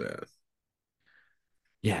 Yeah. Yeah.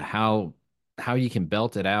 Yeah, how you can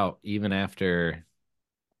belt it out even after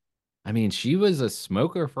I mean, she was a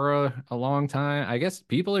smoker for a long time. I guess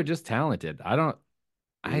people are just talented. I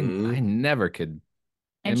Hmm. never could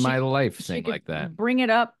And in my life she sing could like that. bring it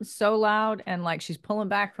up so loud and like she's pulling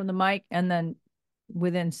back from the mic and then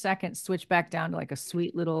within seconds switch back down to like a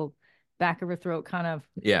sweet little back of her throat kind of.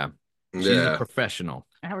 Yeah. She's a Yeah. professional.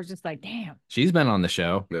 I was just like, damn. She's been on the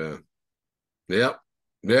show. Yeah. Yep.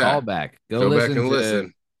 Call Yeah. back. Go Go back listen and to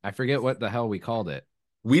listen. I forget what the hell we called it.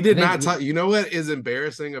 We I did think not talk. You know what is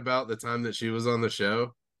embarrassing about the time that she was on the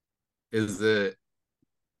show is that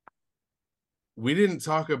we didn't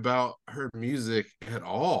talk about her music at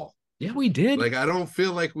all. yeah, we did. Like I don't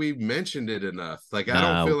feel like we mentioned it enough. Like I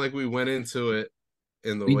don't feel No, like we went into it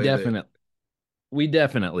in the we way that definitely we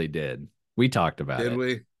definitely did. We talked about did it.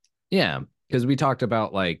 we? Yeah, because we talked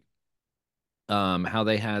about like how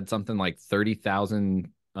they had something like 30,000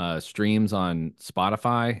 streams on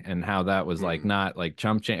Spotify, and how that was like Hmm. not like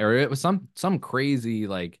chump change, or it was some crazy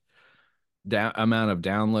like down amount of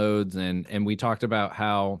downloads, and we talked about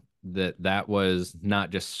how that was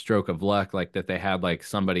not just stroke of luck, like that they had like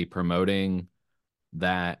somebody promoting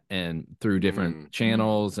that and through different Hmm. Mm-hmm.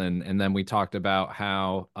 channels, and then we talked about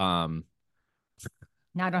how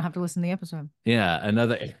Now I don't have to listen to the episode. yeah,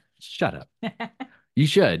 another shut up. You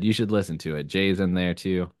should listen to it. Jay's in there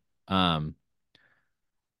too. Um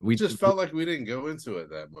It we just felt like we didn't go into it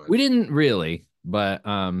that we much. didn't really, but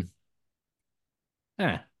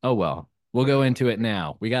oh well. We'll go into it Okay.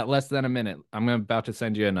 now. We got less than a minute. I'm about to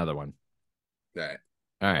send you another one. All right.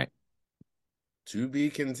 All right. To be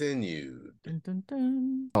continued. Dun, dun,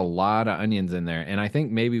 dun. A lot of onions in there, and I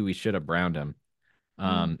think maybe we should have browned them.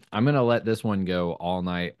 Mm. I'm gonna let this one go all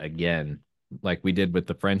night again, like we did with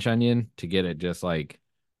the French onion, to get it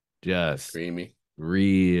just Creamy.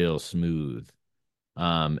 real smooth.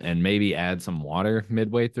 And maybe add some water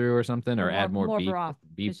midway through or something, Or or add more more beef broth.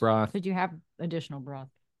 beef broth. Could you have additional broth?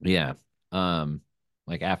 Yeah. Um,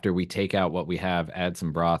 like after we take out what we have, add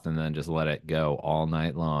some broth, and then just let it go all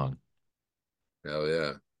night long, Hell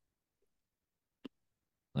yeah.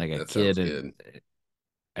 like a That kid sounds good.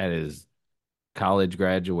 at his college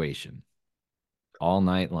graduation, all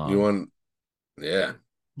night You long, want yeah.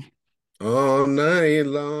 All night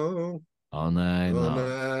long. all night All long,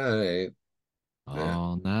 night. Yeah.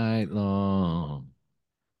 all night long.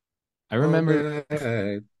 I All remember,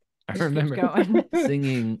 night. I Just keeps remember going.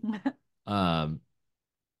 singing, um,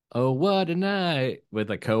 "Oh What a Night"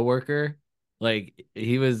 with a coworker. Like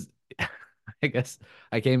he was, I guess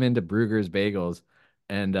I came into Brugger's Bagels,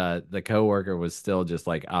 and the coworker was still just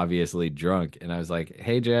like obviously drunk, and I was like,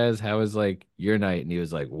 "Hey Jazz, how was like your night?" And he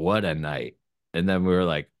was like, "What a night!" And then we were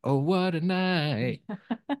like, "Oh what a night!"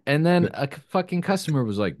 And then a fucking customer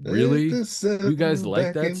was like, It's "Really? the You guys sun like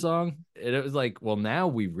back that in. song?" And it was like, well, now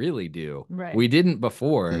we really do. Right. We didn't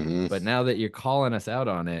before, Hmm. but now that you're calling us out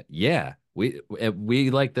on it, yeah, we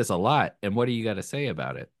like this a lot. And what do you got to say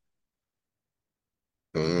about it?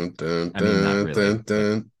 Dun, dun, I mean, not dun, really, dun, but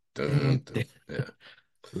dun, dun, dun. Yeah.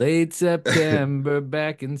 late September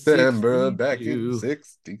back in September back in 62.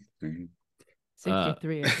 63. Uh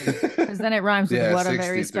 63, I think. Because then it rhymes with Yeah, what a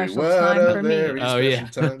very 63. special What time a for me. very oh special yeah.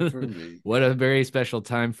 time for me. What Yeah. a very special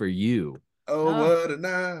time for you. Oh, Oh, what a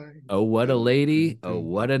night. Oh, what a Dun, lady. dun, Oh, dun,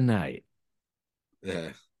 what dun. a night. Yeah.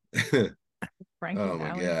 Frankie Oh my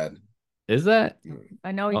Valley. God. Is that?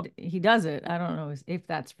 I know Oh, he does it. I don't know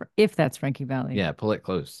if that's Frankie Valley. yeah, pull it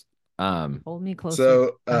close. Hold me closer.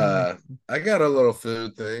 So I'm away. I got a little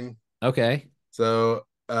food thing. Okay. So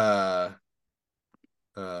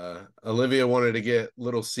Olivia wanted to get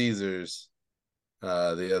Little Caesars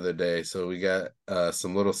the other day. So we got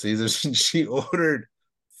some Little Caesars and she ordered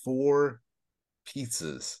four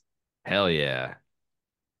pizzas. Hell yeah.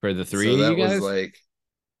 For the three So of you that was guys? like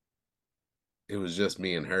it was just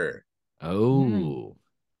me and her. Mm. Oh,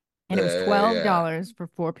 And it was Yeah. $12 for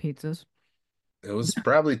four pizzas. It was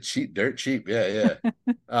probably cheap, dirt cheap. Yeah,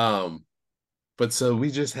 yeah. Um, but so we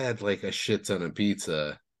just had like a shit ton of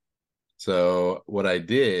pizza. So what I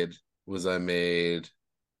did was I made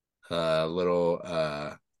little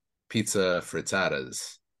pizza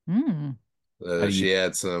frittatas. Mm. how do She you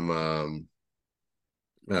had some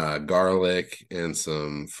garlic and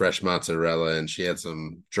some fresh mozzarella, and she had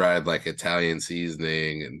some dried like Italian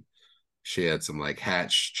seasoning, and she had some like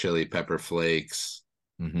hatch chili pepper flakes,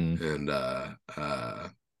 hmm and I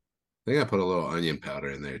think I put a little onion powder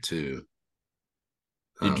in there too.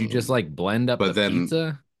 Did you just Um, like blend up the but then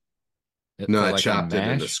pizza no, for I like a chopped it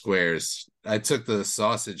into mash? squares. I took the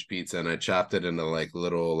sausage pizza and I chopped it into like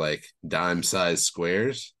little like dime sized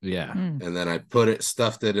squares. Yeah. Mm. And then I put it,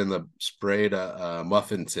 stuffed it in the sprayed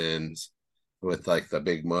muffin tins with like the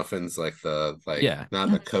big muffins, like the like Yeah. not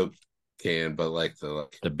the Coke can, but like the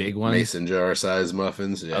like The big ones. mason jar size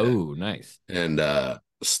muffins. Yeah. Oh, nice. And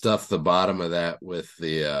stuffed the bottom of that with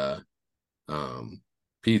the um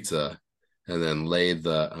pizza and then laid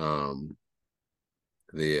the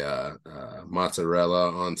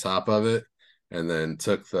mozzarella on top of it, and then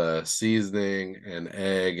took the seasoning and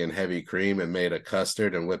egg and heavy cream and made a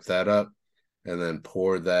custard and whipped that up, and then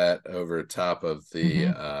poured that over top of the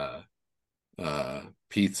Hmm.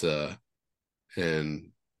 pizza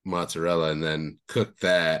and mozzarella, and then cooked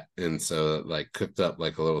that, and so like cooked up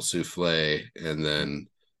like a little souffle, and then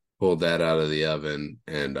pulled that out of the oven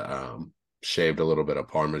and shaved a little bit of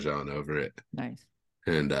Parmesan over it Nice.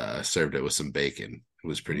 and served it with some bacon. It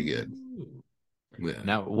was pretty good. Ooh. Yeah.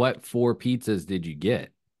 Now, what four pizzas did you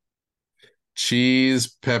get?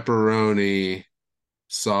 Cheese, pepperoni,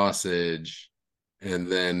 sausage,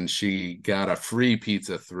 and then she got a free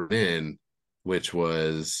pizza thrown in, which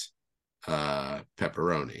was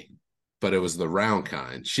pepperoni. But it was the round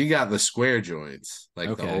kind. She got the square joints, like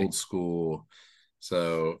the Okay. old school.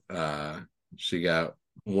 So she got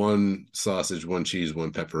one sausage, one cheese,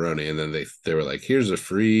 one pepperoni, and then they were like, "Here's a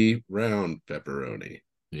free round pepperoni."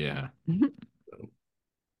 Yeah. So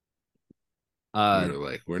we Uh,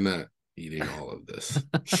 were like, "We're not eating all of this."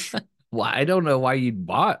 well, I don't know why you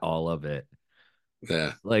bought all of it.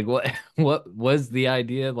 Yeah, Like, what what was the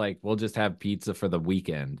idea? Like, we'll just have pizza for the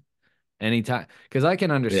weekend anytime. Because I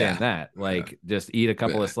can understand yeah, that. yeah, Like, just eat a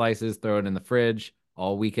couple of yeah, slices, throw it in the fridge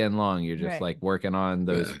all weekend long. You're just Right. like working on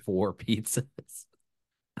those yeah. four pizzas.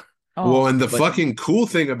 Oh. Well, and the But fucking cool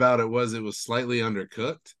thing about it was slightly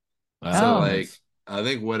undercooked. So Oh. like nice. I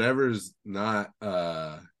think whatever's not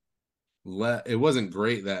it wasn't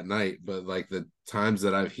great that night, but like the times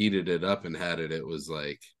that I've heated it up and had it, it was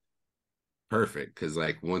like perfect because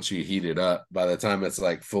like once you heat it up, by the time it's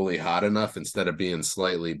like fully hot enough, instead of being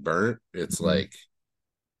slightly burnt, it's Mhm. like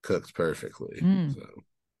cooked perfectly. Mm. So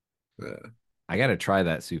yeah. I gotta try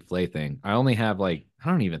that souffle thing. I only have like I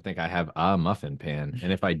don't even think I have a muffin pan,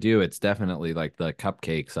 and if I do, it's definitely like the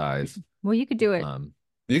cupcake size. Well, you could do it.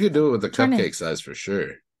 You could do it with the Trying to cupcake size for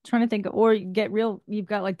sure. trying to think, or you get real. You've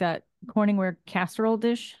got like that Corningware casserole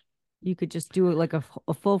dish. You could just do it like a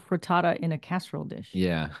full frittata in a casserole dish.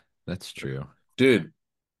 Yeah, that's true. Dude,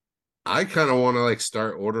 I kind of want to like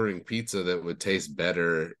start ordering pizza that would taste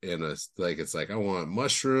better in a like it's like I want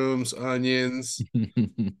mushrooms, onions,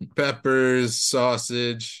 peppers,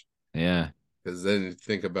 sausage, Yeah, because then you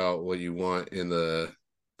think about what you want in the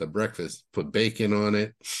breakfast. Put bacon on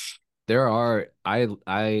it. there are.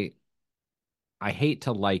 I hate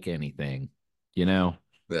to like anything, you know,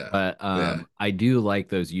 Yeah, but yeah. I do like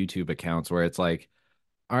those YouTube accounts where it's like,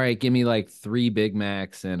 all right, give me like three Big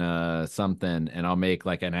Macs and something, and I'll make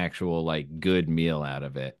like an actual like good meal out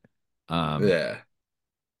of it. Um, Yeah.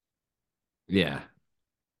 yeah,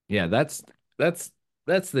 yeah, that's that's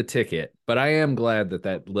the ticket. But I am glad that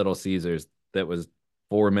that Little Caesars that was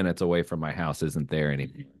 4 minutes away from my house isn't there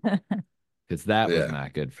anymore because that was Yeah.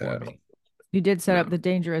 not good for Yeah. me. You did set up No. the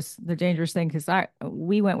dangerous thing because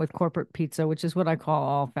we went with corporate pizza, which is what I call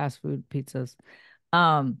all fast food pizzas.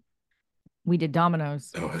 Um, we did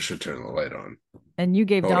Domino's, Oh, I should turn the light on. and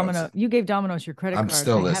Hold on. You gave Domino's your credit I'm card.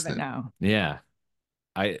 still They have it listening. now. Yeah,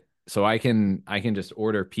 I so I can just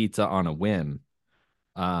order pizza on a whim,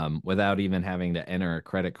 without even having to enter a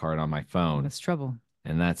credit card on my phone, That's trouble.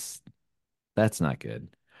 and that's not good.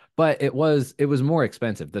 But it was more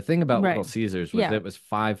expensive. The thing about Little Right. Caesars was Yeah. it was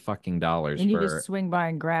 $5 And you just for swing by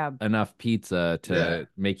and grab. enough pizza Yeah. to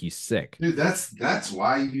make you sick. Dude, that's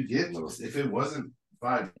why you get those. If it wasn't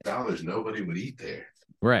 $5, nobody would eat there.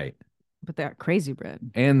 Right. But that crazy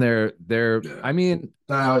bread. And they're Yeah. I mean,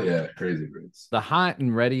 Oh yeah, crazy breeds. the hot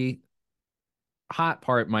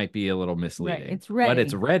part might be a little Right. misleading, It's but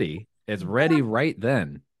it's ready. ready. It's ready right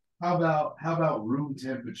then. How about room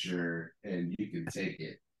temperature and you can take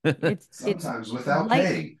it It's sometimes without light.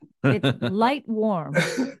 paying? It's light warm.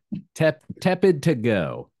 Tepid to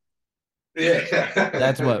go.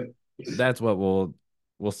 That's Yeah. what that's what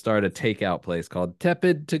we'll start a takeout place called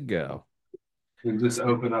Tepid to Go. We just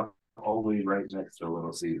open up only right next to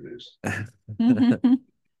Little Caesars.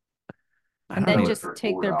 And I don't then know. just For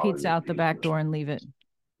take their $4 pizza a out the back piece. door and leave it.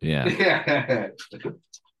 Yeah. Yeah.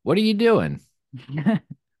 What are you doing?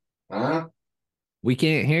 Huh? We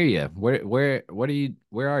can't hear you.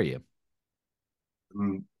 Where are you?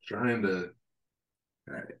 I'm trying to.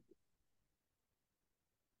 All right.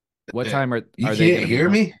 What Yeah. time You are they can't going to be hear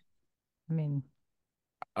home? me? I mean,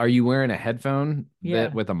 Are you wearing a headphone that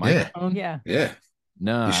yeah. with a Yeah. microphone? Yeah. Yeah.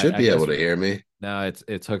 No, You should I be able guess to hear me. no,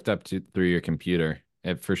 it's hooked up to through your computer.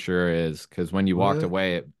 It for sure is because when you walked What?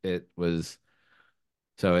 away, it was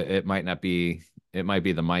so it might not be it might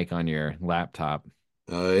be the mic on your laptop.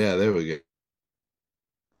 Oh yeah, there we go.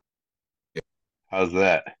 How's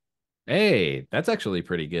that? Is Hey, that's actually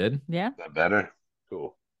pretty good. Yeah. that better?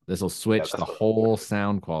 Cool. This will Yeah, switch the that's what I'm whole looking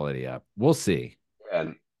sound quality up. We'll see. for.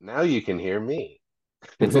 And now you can hear me.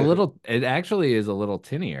 It's a Is little, it actually is a little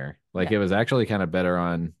tinnier. Like Yeah. it was actually kind of better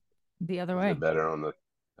on. The other it way. better on the?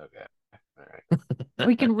 Okay. All right.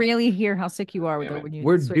 We can really hear how sick you are Damn though it. when you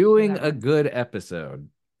We're switch to doing that a one. good episode.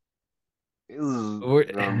 We're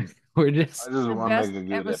Um, we're I just just The want to best make a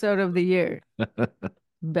good episode of the episode. year.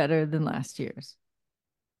 Better than last year's.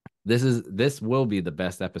 this will be the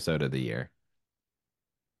best episode of the year.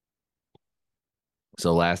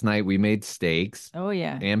 So last night we made steaks Oh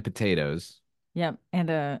yeah. and potatoes. Yep. And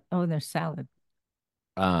and there's salad.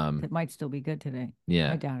 Um, That might still be good today. I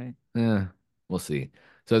yeah, doubt it. we'll see.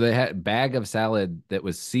 So they had bag of salad that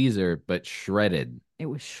was Caesar but shredded. It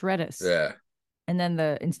was shredded. Yeah. And then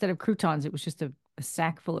instead of croutons, it was just a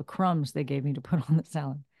sack full of crumbs they gave me to put on the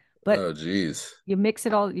salad. But Oh geez. you mix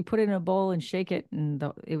it all, you put it in a bowl and shake it, and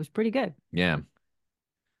it was pretty good. Yeah.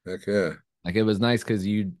 Heck yeah. Like it was nice because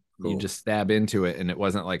you Cool. just stab into it and it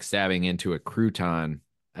wasn't like stabbing into a crouton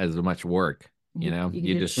as much work. You can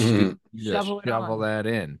You just just Mhm. you just shovel it shovel on. that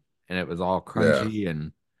in and it was all Yeah. crunchy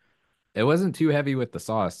and it wasn't too heavy with the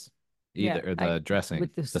sauce Yeah, either, or I the dressing,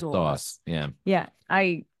 with the the sauce. sauce. Yeah. Yeah,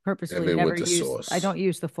 I purposely Heavy never with the use. I sauce. don't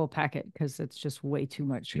use the full packet because it's just way too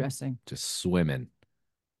much dressing. Just swimming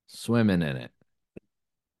in it.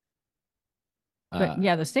 But Uh,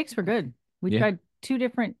 yeah, the steaks were good. We yeah. tried two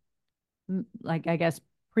different, like I guess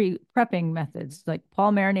pre-prepping methods. Like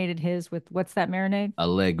Paul marinated his with what's that marinade?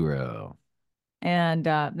 Allegro. And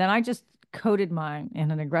then I just coated mine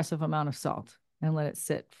in an aggressive amount of salt and let it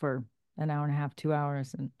sit for an hour and a half, 2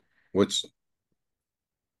 hours. And Which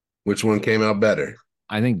which one came out better?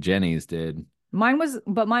 I think Jenny's did. mine was a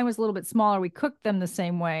little bit smaller. We cooked them the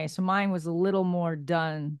same way. So mine was a little more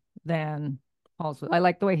done than Paul's. I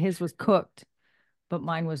like the way his was cooked, but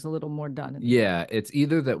mine was a little more done in the end. Yeah, it's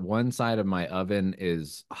either that one side of my oven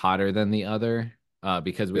is hotter than the other,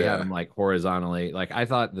 because we had Yeah. them like horizontally. Like I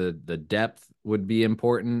thought the depth would be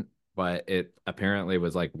important, but it apparently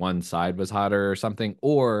was like one side was hotter or something,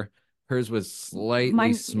 or hers was slightly It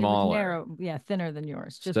was smaller. narrow, yeah, thinner than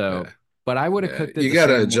yours. Just So, Yeah. but I would have Yeah. cooked it You the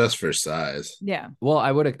gotta same. adjust for size. yeah, Well,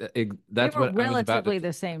 I would have. they That's were what I was about to. relatively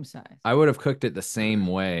the same size. I would have cooked it the same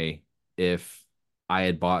Yeah. way if I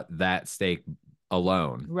had bought that steak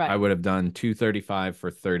alone. I Right, would have done 235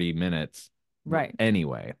 for 30 minutes right.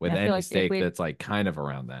 anyway, with I feel any like if steak we had that's like kind of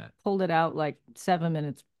around that. pulled it out like 7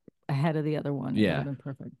 minutes ahead of the other one, it would have Yeah. been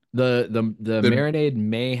perfect. The The marinade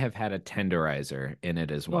may have had a tenderizer in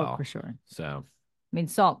it as Oh, well. for sure. So I mean,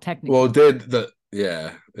 salt technically. well, did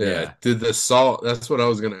Yeah, yeah. Yeah. Did the salt? That's what I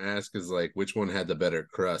was gonna ask. Is like which one had the better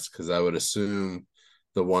crust? Because I would assume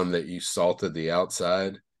the one that you salted the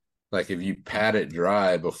outside. Like if you pat it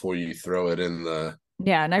dry before you throw it in the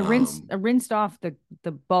Yeah, and um. I rinsed off the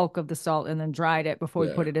bulk of the salt and then dried it before we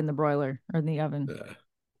put Yeah, it in the broiler or in the oven. yeah.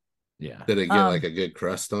 Yeah. Did it get like Um, a good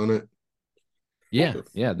crust on it? they Yeah.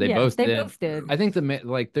 Yeah. They yeah, both they did. both did I think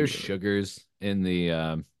like there's Yeah. sugars in the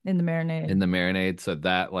in marinade. the marinade, so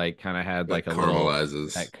that like kind of had like That a little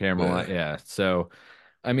caramelizes. that caramel. Yeah, Yeah. So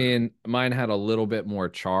I mean, mine had a little bit more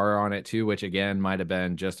char on it too, which again might have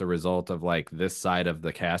been just a result of like this side of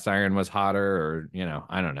the cast iron was hotter, or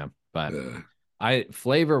I don't know. But yeah, I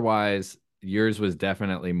flavor wise, yours was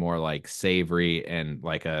definitely more like savory and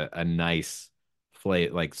like a nice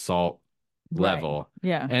flavor, like salt Right. level.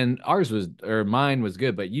 Yeah. And ours was, or mine was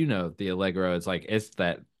good, but the Allegro is like it's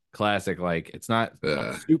that classic, like it's not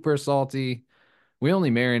yeah. super salty. We only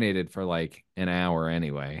marinated for like an hour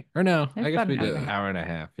anyway. Or no, It's I guess about an we hour did and a an Yeah. half. hour and a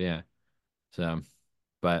half. Yeah. So,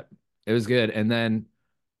 but it was good. And then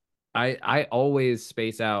I always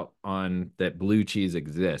space out on that blue cheese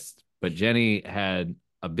exists, but Jenny had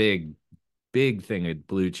a big thing of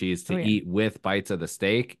blue cheese Oh to yeah. eat with bites of the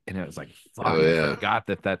steak, and it was like, Oh fuck, I yeah. forgot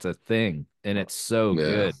that that's a thing, and it's so Yeah.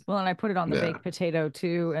 good. Well, and I put it on the Yeah. baked potato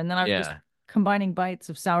too, and then I was just Yeah. combining bites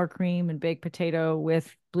of sour cream and baked potato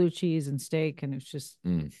with blue cheese and steak, and it's just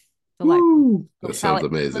Mm. delightful. Woo. That sounds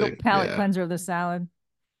Little amazing. palate Yeah. cleanser of the salad.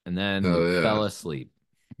 And then Oh yeah. fell asleep.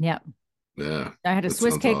 Yeah. Yeah. I had a That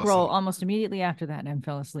Swiss sounds cake roll awesome. almost immediately after that and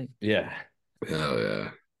fell asleep. Yeah. Oh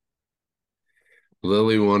yeah.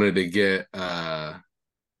 Lily wanted to get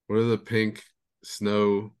what are the pink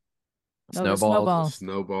snow Oh, the Snowballs. snowballs, the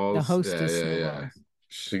snowballs? Yeah, hostess yeah, yeah.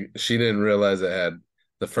 snowballs. She didn't realize it had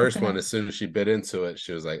the first one. Coconut. As soon as she bit into it,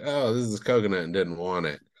 she was like, "Oh, this is coconut," and didn't want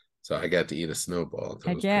it. So I got to eat a snowball. That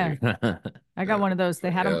Heck was yeah. pretty. I got Yeah, one of those.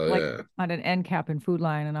 They had them hell like yeah, on an end cap in Food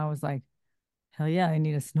Line, and I was like, hell yeah, I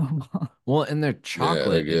need a snowball. Well, and they're yeah. They're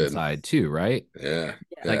chocolate good. inside too, right? Yeah,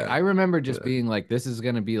 Yeah. Like yeah, I remember just yeah. being like, this is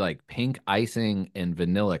gonna be like pink icing and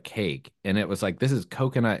vanilla cake, and it was like this is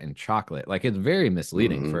coconut and chocolate. Like it's very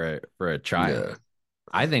misleading Hmm. for a child. Yeah.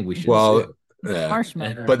 I think we should Well, sue. yeah.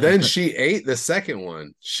 Marshmallow. But then she ate the second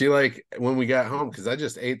one. She like when we got home because I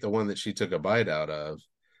just ate the one that she took a bite out of.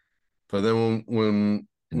 But then when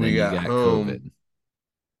And we then you got got home, COVID.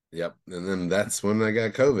 yep, and then that's when I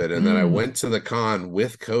got COVID, and then I Mm. went to the con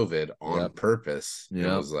with COVID on Yep. purpose, and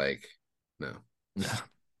Yep. was like, no.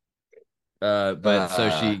 But so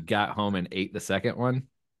Uh, she got home and ate the second one.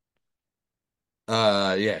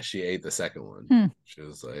 yeah, she ate the second one. Hmm. She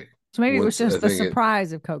was like, So maybe it was once I just the think it,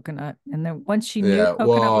 surprise of coconut. And then once she knew yeah, coconut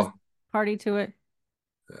was well, party to it,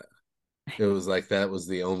 it was like that was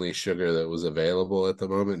the only sugar that was available at the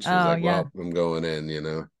moment. She was oh like, yeah. well, I'm going in, you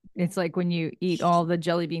know. It's like when you eat all the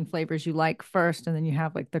jelly bean flavors you like first, and then you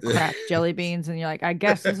have like the crap jelly beans, and you're like, I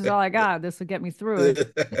guess this is all I got. This will get me through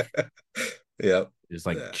Yep. Just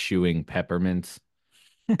like Yeah. chewing peppermints.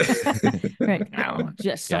 it. Right. Oh,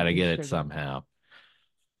 just Gotta something get it sugar. somehow.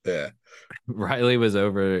 Yeah. Riley was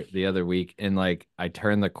over the other week, and like I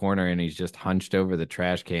turned the corner and he's just hunched over the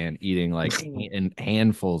trash can eating like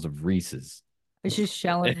handfuls of Reese's. It's just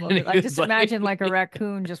shelling them And over. I he was just imagine like, like a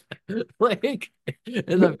raccoon just like,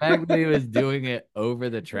 and the fact that he was doing it over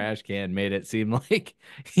the trash can made it seem like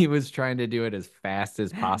he was trying to do it as fast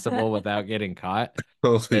as possible without getting caught.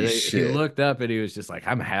 Holy And he shit. looked up and he was just like,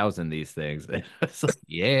 I'm housing these things. And I was like,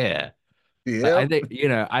 yeah. But I Yep. think,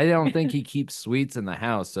 I don't think he keeps sweets in the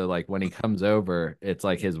house. So like when he comes over, it's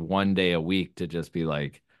like his one day a week to just be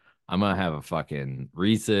like, I'm gonna have a fucking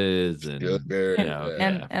Reese's and and Yeah.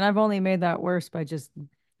 yeah, and I've only made that worse by just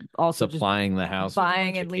also just supplying the house with a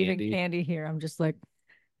buying bunch of and leaving candy. candy here. I'm just like,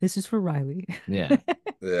 this is for Riley. Yeah.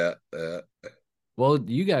 Yeah. Yeah. Well,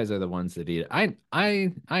 you guys are the ones that eat it. I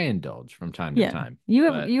indulge from time to Yeah. time, You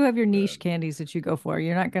have but your Yeah. niche candies that you go for.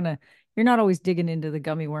 You're not always digging into the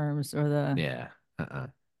gummy worms or the yeah,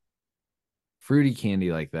 fruity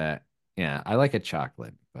candy like that. Yeah, I like a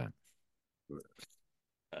chocolate, but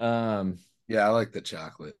um, Yeah, I like the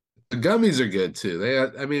chocolate. The gummies are good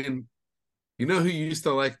too. I mean, you know who used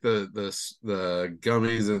to like the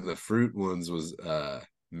gummies and the fruit ones was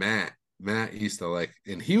Matt. Matt used to like,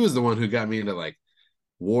 and he was the one who got me into like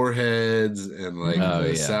warheads and like oh mm, the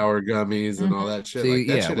yeah. sour gummies and all mhm. that shit. Like See,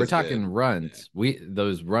 that yeah, shit we're is good. talking Yeah. runts.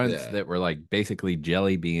 Those runts Yeah. that were like basically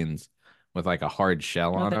jelly beans with like a hard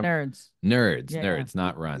shell Oh, on the them. nerds. Nerds, Yeah. nerds,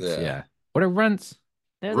 not runts. Yeah. Yeah. What are runts?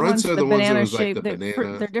 They're the Runts ones are the the ones that banana was like shape. the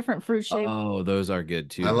banana. They're different fruit shape. Oh, those are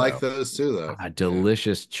good I too, like though. those too though. Ah, Yeah.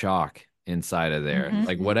 delicious chalk inside of there. Mhm.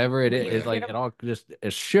 Like whatever it When you is, Yeah. get like it them, all just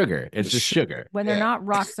it's sugar. It's just Sh- sugar. when they're Yeah. not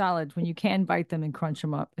rock solid, when you can bite them and crunch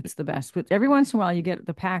them up, it's the best. But every once in a while, you get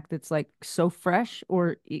the pack that's like so fresh,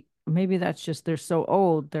 or maybe that's just they're so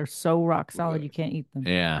old, they're so rock solid, you can't eat them.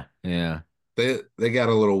 Yeah, yeah. They got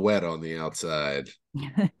a little wet on the outside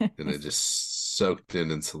and it just soaked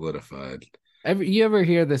in and solidified. You ever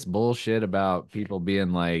hear this bullshit about people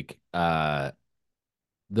being like,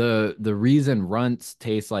 the reason runts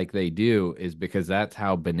taste like they do is because that's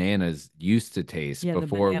how bananas used to taste Yeah, the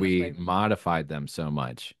before banana we flavor. modified them so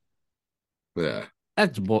much. Yeah.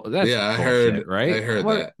 That's Yeah, bullshit, I right? heard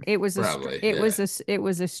Or that. it was Probably. Yeah. it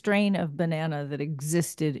was a strain of banana that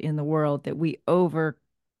existed in the world that we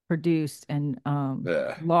overproduced and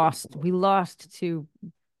Yeah. lost. We lost to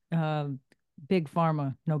um big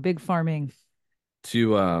pharma, no big farming.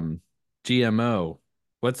 To GMO.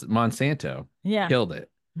 What's Monsanto? Yeah, Killed it.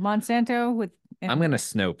 Monsanto with I'm gonna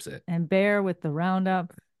Snopes it. and Bayer with the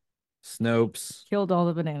Roundup Snopes, killed all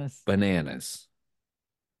the bananas. bananas.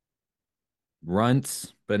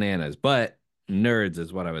 Runts, bananas. But nerds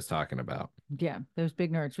is what I was talking about. Yeah, those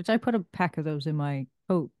big nerds, which I put a pack of those in my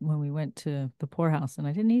coat when we went to the poorhouse and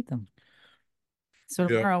I didn't eat them. So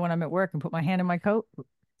Yeah. tomorrow when I'm at work and put my hand in my coat,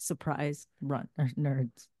 surprise, run or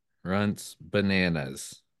nerds. Runts,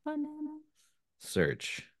 bananas. Bananas.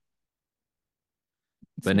 Search.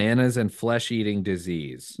 So, Bananas and flesh-eating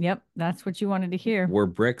disease. yep, that's what you wanted to hear. Were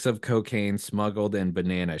bricks of cocaine smuggled in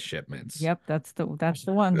banana shipments? Yep, that's the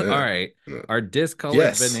one. All Yeah. right. Yeah. Are discolored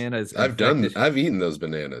Yes. bananas infected? I've eaten those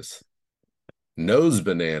bananas. Nose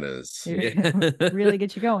bananas. Really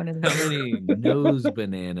get you going, isn't How it? many nose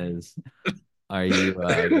bananas are you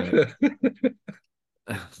gonna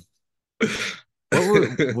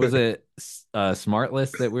was it Smart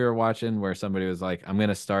List that we were watching where somebody was like, I'm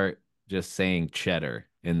gonna start just saying cheddar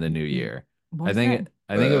in the new year. Was that?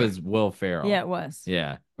 I think it was Will Ferrell. Yeah, it was.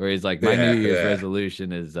 Yeah, where he's like, my New Yeah, Year's yeah.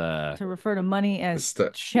 resolution is To refer to money as It's the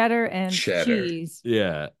cheddar and cheddar. cheese.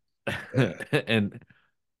 yeah. Yeah, And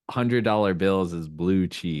 $100 bills is blue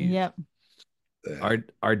cheese. Yep. yeah.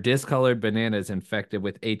 Are discolored bananas infected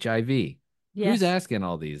with HIV? Who's Yes. asking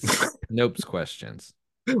all these Nope's questions?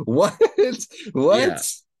 What? Yeah,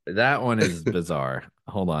 What? that one is bizarre.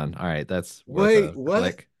 Hold on. All right, that's worth Wait, a what?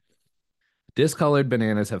 click. Discolored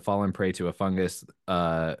bananas have fallen prey to a fungus,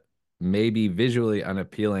 may be visually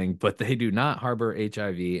unappealing, but they do not harbor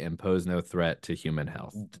HIV and pose no threat to human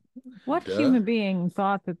health. What Duh. human being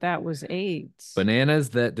thought that that was AIDS? Bananas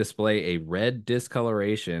that display a red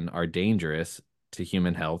discoloration are dangerous to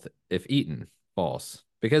human health if eaten. False.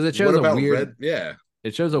 Because What about red? Yeah,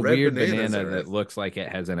 it shows a red weird bananas banana are. that looks like it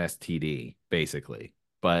has an STD, basically.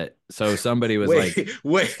 But so somebody was like,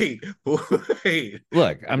 Wait, wait, wait,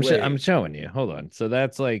 look, I'm wait. showing you. Hold on. So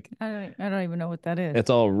that's like I don't even know what that is.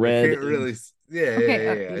 it's all I red can't in, really. Yeah, Okay,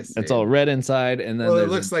 yeah, yeah. I see it's all it. red inside, and then Well, it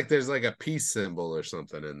looks like there's like a peace symbol or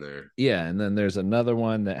something in there. yeah, and then there's another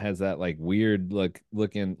one that has that like weird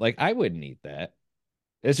looking like I wouldn't eat that.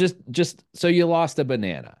 It's just so you lost a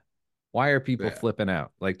banana. Why are people Yeah, flipping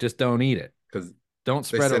out? Like just don't eat it. because Don't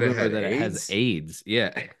they spread a said it rumor had that it has AIDS. AIDS.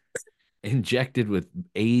 Yeah. Injected with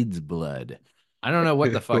AIDS blood. I don't know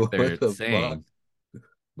what the fuck What they're the fuck? saying,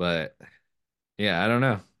 but yeah, I don't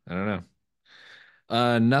know. I don't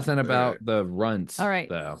know. Nothing All right. about the runts All right.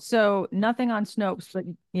 though. So nothing on Snopes, but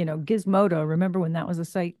Gizmodo, remember when that was a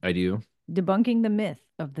site I do. debunking the myth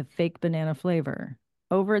of the fake banana flavor?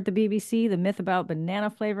 Over at the BBC, the myth about banana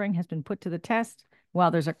flavoring has been put to the test.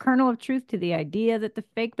 While there's a kernel of truth to the idea that the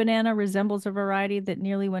fake banana resembles a variety that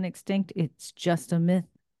nearly went extinct, it's just a myth.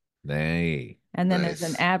 They. And then there's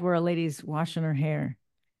an Nice. ad where a lady's washing her hair.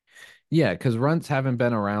 Yeah, because runts haven't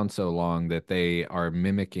been around so long that they are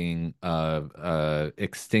mimicking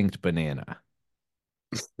extinct banana.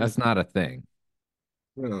 That's not a thing.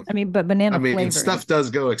 Well, I mean, but I banana mean, flavoring stuff does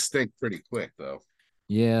go extinct pretty quick, though.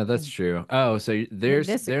 Yeah, that's true. Oh, so in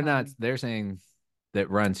this they're not economy. they're saying that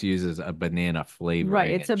runts uses a banana Right.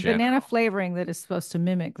 flavoring It's in a banana general. flavoring that is supposed to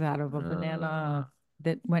mimic that of a Uh, banana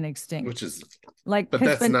that went Which extinct. is, Like, but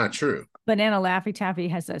because that's not true. banana Laffy Taffy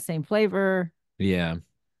has that same flavor. yeah,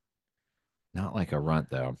 not like a runt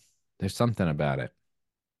though. There's something about it.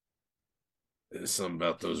 There's something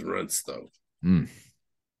about those runts, though. Mm,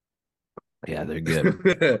 yeah, they're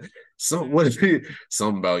good. Something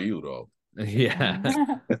about you, though. Yeah,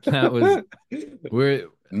 that was we're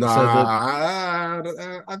Nah,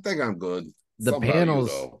 so I think I'm good. the Something about you, panels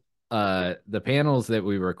though. the panels that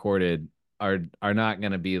we recorded are not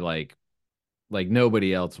going to be like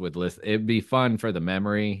nobody else would listen. It'd be fun for the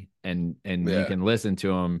memory and you Yeah. can listen to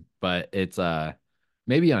them, but it's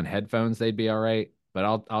maybe on headphones they'd be all right,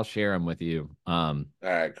 but I'll share them with you. All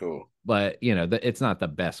right, cool. but you know, it's not the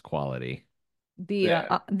best quality.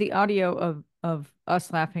 Yeah. The audio of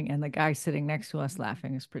us laughing and the guy sitting next to us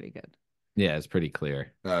laughing is pretty good. Yeah, it's pretty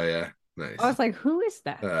clear. Oh yeah. I Nice. was like, who is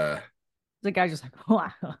that? Uh The guy just like,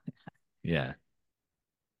 wow. Yeah.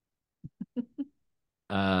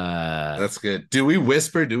 Uh, that's good. Do we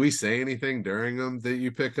whisper? Do we say anything during them that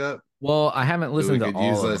you pick up? well, I haven't That we listened to could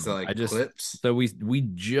use all of as them. like I just clips? so we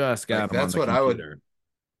just got Like them on that's the what I would computer.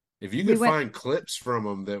 if you We could went find clips from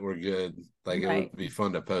them that were good, like it right. would be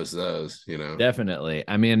fun to post those, you know. Definitely.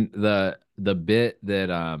 I mean, the bit that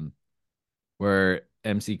where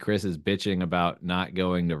MC Chris is bitching about not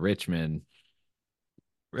going to Richmond,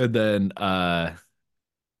 and then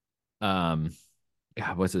um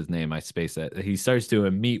God, what's his name? I space that. He starts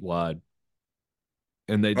doing meat wad,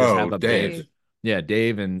 and they just Oh, have a Dave. banter. Dave. Yeah,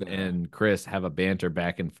 Dave Yeah. and Chris have a banter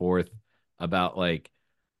back and forth about like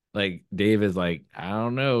Dave is like, I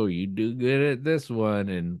don't know, you do good at this one,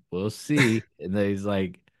 and we'll see. And then he's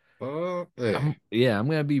like, Oh, yeah. I'm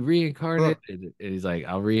gonna be Huh. reincarnated. And he's like,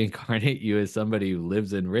 I'll reincarnate you as somebody who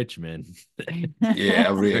lives in Richmond, Yeah,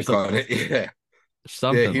 I'll or some, reincarnate. Yeah.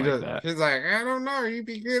 Yeah, something he like does. that. He's like, I don't know. You'd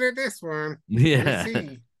be good at this one. We'll Yeah,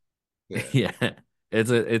 see. Yeah. yeah,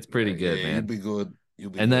 it's pretty Like, good, yeah, you'll man. be good.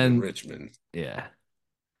 You'll be And good in then Richmond. yeah,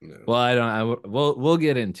 No, well, I don't. We'll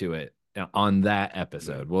get into it on that no.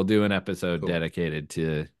 episode. We'll do an episode Cool. dedicated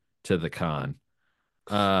to the con.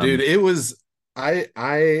 Dude, Um, it was I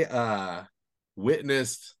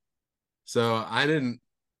witnessed so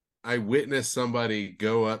I witnessed somebody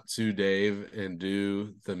go up to Dave and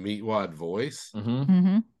do the Meatwad voice, mhm.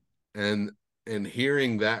 Hmm. and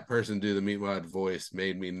hearing that person do the Meatwad voice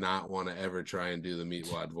made me not want to ever try and do the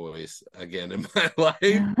Meatwad voice again in my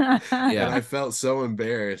life. And Yeah. I felt so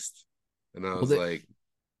embarrassed. And I Well, was like,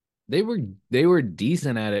 they were they were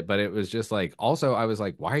decent at it, but it was just like also I was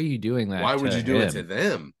like, why are you doing why that would to you do it to him?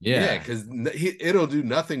 them? Yeah, Yeah. because it'll do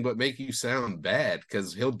nothing but make you sound bad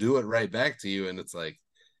because he'll do it right back to you. And it's like,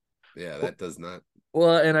 yeah, Well, that does not.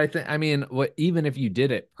 well, and I mean, what even if you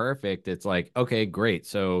did it perfect, it's like, okay, great.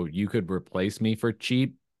 So you could replace me for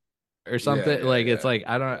cheap or Yeah, something. yeah, Like it's yeah. like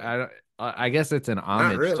Yeah. I don't I guess it's an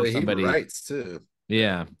Not homage to really. He somebody. writes too.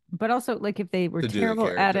 Yeah. Yeah. But also, like, if they were To do the terrible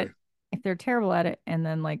at it, character. if they're terrible at it, and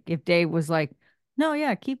then like if Dave was like, "No,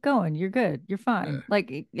 yeah, keep going, you're good, you're Yeah. fine," like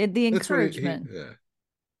the That's what encouragement. yeah.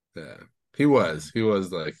 Yeah. He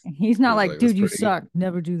was like He's he not was like, like, that's "Dude, you pretty suck,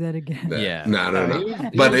 never do that again." yeah. Yeah. No, no, No, no. he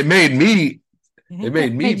But was it made me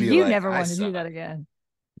Made be you like, never I want to do suck. that again.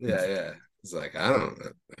 Yeah, yeah. It's like I don't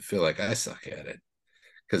know. I feel like I suck at it.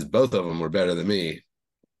 Because both of them were better than me.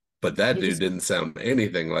 But that You dude just didn't sound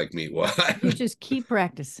anything like me. What? you just keep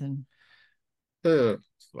practicing. Uh,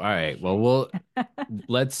 all right. Well,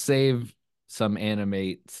 let's save some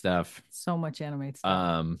animate stuff. So much animate stuff.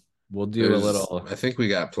 Um, we'll do a there's little, I think we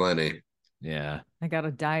got plenty. yeah. I got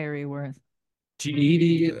a diary worth.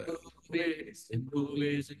 TV and Uh, movies and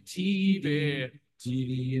movies and TV.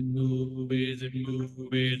 TV and movies and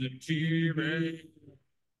movies and TV.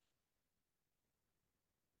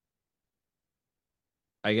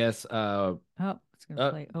 I guess Oh, it's gonna oh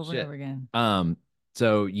play over and shit. over again. Um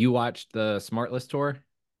so you watched the Smartless tour?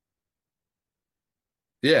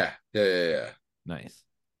 yeah, yeah, yeah, Nice.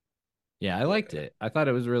 Yeah, I liked yeah. it. I thought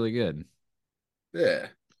it was really good. Yeah.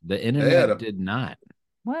 The They had internet a did not.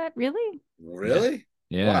 What? Really? Yeah. really?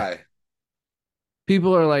 Yeah. Why?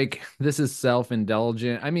 People are like, this is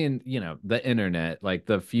self-indulgent. I mean, you know, the internet, like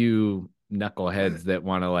the few knuckleheads that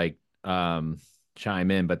want to like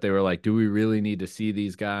chime in, but they were like, do we really need to see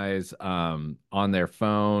these guys on their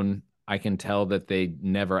phone? I can tell that they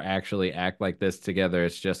never actually act like this together.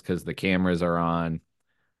 It's just because the cameras are on.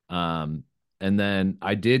 Um, and then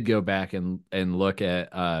I did go back and look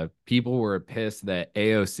at people were pissed that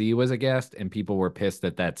AOC was a guest, and people were pissed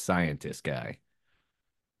that that scientist guy.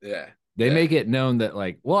 Yeah, They yeah, make it known that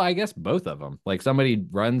like, well, I guess both of them. Like somebody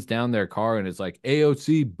runs down their car and it's like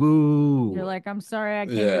AOC You're boo. like, I'm sorry I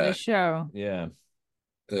came to yeah, this show. Yeah.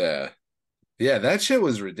 yeah, yeah. That shit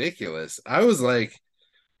was ridiculous. I was like,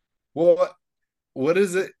 well, what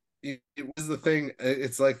is it? It was the thing.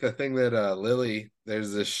 It's like the thing that Lily.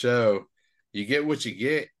 There's this show. You get what you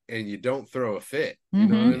get, and you don't throw a fit. You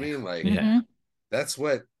know what Mm-hmm. I Yeah. mean? Like Yeah. Mm-hmm.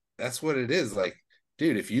 that's what it is. Like,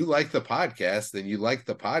 dude, if you like the podcast, then you like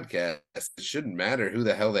the podcast. It shouldn't matter who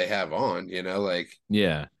the hell they have on. You know, like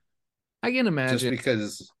Yeah. I can just imagine.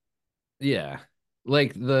 because. Yeah.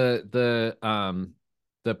 Like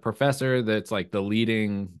the professor that's like the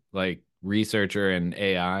leading like researcher in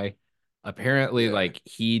AI, apparently Yeah, like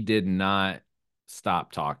he did not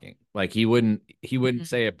stop talking. Like he wouldn't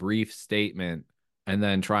say a brief statement and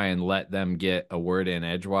then try and let them get a word in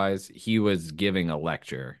edgewise. He was giving a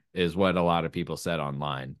lecture, is what a lot of people said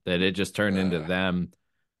online. That it just turned into Uh, them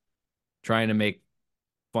trying to make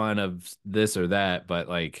fun of this or that, but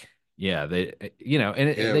like, yeah, they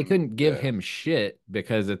him, couldn't give yeah, him shit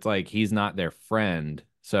because it's like he's not their friend.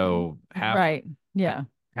 So Right. ha- Yeah.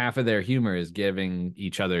 half of their humor is giving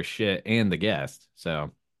each other shit and the guest.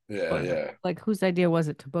 So yeah, whatever. yeah. Like, whose idea was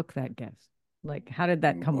it to book that guest? Like, how did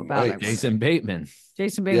that come about? I Mike's, wonder. Jason Bateman.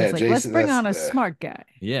 Jason yeah, Bateman's like, let's Jason. bring That's on a smart guy.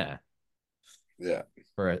 Yeah. yeah.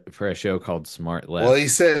 For a show called Smart Well, Left. he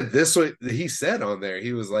said this would. He said on there,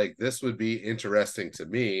 he was like, "This would be interesting to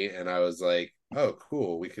me," and I was like, "Oh,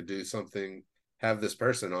 cool. We could do something. Have this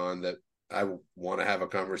person on that I want to have a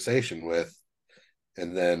conversation with."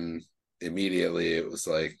 And then immediately it was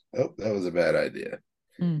like, "Oh, that was a bad idea."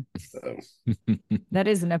 Mm. So That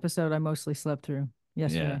is an episode I mostly slept through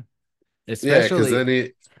Yeah. yesterday. yeah, because Especially then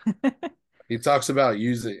he talks about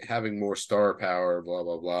using having more star power, blah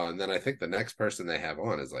blah blah, and then I think the next person they have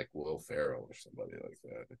on is like Will Ferrell or somebody like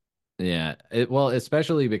that. yeah, well,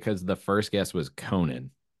 especially because the first guest was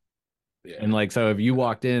Conan. And Yeah, like, so if you yeah,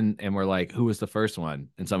 walked in and were like, who was the first one?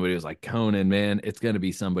 And somebody was like, Conan, man, it's going to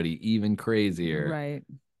be somebody even crazier. Right.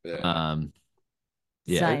 yeah. Um,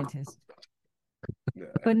 yeah, Scientist. Yeah.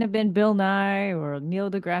 Couldn't have been Bill Nye or Neil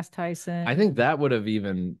deGrasse I think Tyson. that would have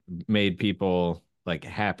even made people like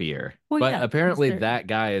happier. Well, But yeah, because apparently they're that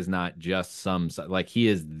guy is not just like he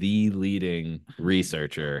is the leading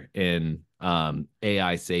researcher in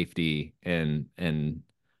AI safety and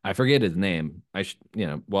I forget his name.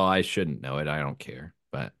 Well, I shouldn't know it. I don't care,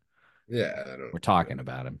 but Yeah, I don't we're talking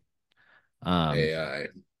about him. Um AI.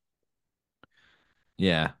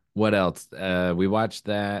 yeah, what else? We watched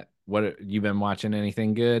that. What you been watching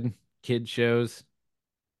anything good? Kid shows?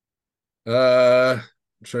 I'm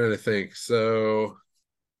trying to think. So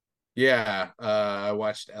yeah, I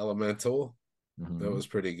watched Elemental. That Mhm. was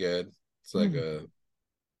pretty good. It's mm,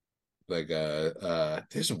 like a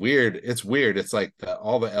it's weird. It's weird. It's like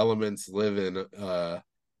all the elements live in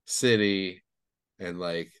city, and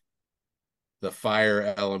like the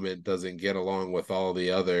fire element doesn't get along with all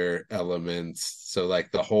the other elements. So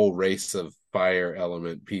like the whole race of fire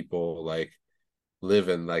element people like live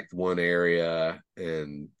in like one area,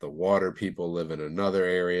 and the water people live in another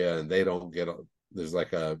area, and they don't get there's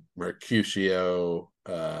like a Mercutio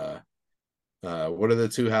what are the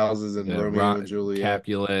two houses in The Romeo and Juliet?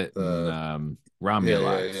 Capulet and The yeah,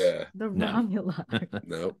 yeah, Romulax. yeah. the No. Romulans.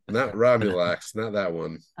 No, not Romulax, not that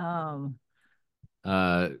one. Um,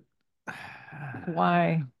 uh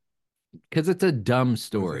why? because it's a dumb Was it?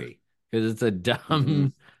 story. Because it's a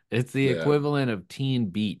Mm-hmm. dumb it's the Yeah, equivalent of Teen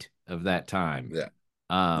Beat of that time. yeah,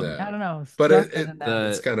 Um I yeah. don't know. It's But darker than that.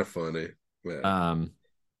 it's the kind of funny. Yeah. um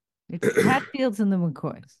It's the Hatfields and the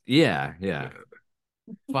McCoys. yeah, yeah.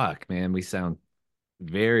 Yeah. Fuck, man, we sound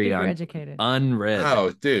very Super educated. unread. Oh,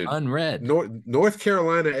 dude, Unread. North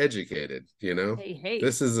Carolina educated. You know, Hey, hey.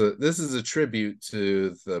 this is a tribute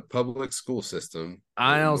to the public school system in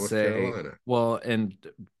I'll North say, Carolina. well, and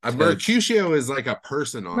to Mercutio is like a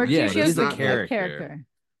person on it, yeah, but Mercutio's it's he's a not the like character. character.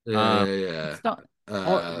 yeah, Um, yeah, It's not.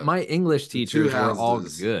 yeah. my English The two teachers were all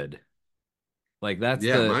houses. good. Like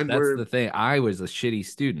Yeah, mine that's the were. thing. I was a shitty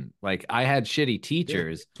student. Like I had shitty Yeah,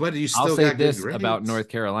 teachers. but you I'll still say got good this about grades. North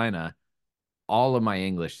Carolina. All of my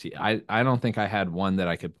I don't think I had one that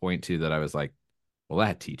I could point to that I was like, well,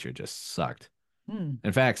 that teacher just sucked. Hmm,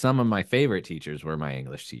 In fact, some of my favorite teachers were my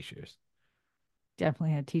English teachers.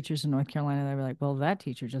 definitely had teachers in North Carolina that were like, well, that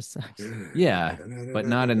teacher just sucks. Yeah, but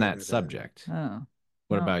not in that subject. Oh,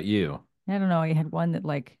 What no. about you? I don't know. You had one that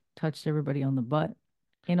like touched everybody on the butt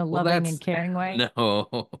in a Well, loving and that's caring way. no,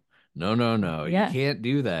 no. You Yeah. can't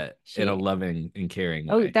do that in a She, loving and caring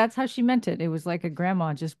oh, way. that's how she meant it. It was like a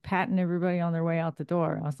grandma just patting everybody on their way out the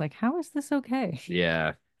door. I was like, how is this okay?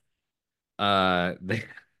 Yeah. They,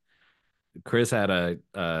 Chris had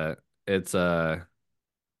it's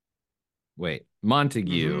wait,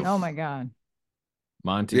 Mm-hmm. Oh my God.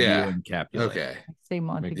 Montague Yeah. and Capulet. Okay. I say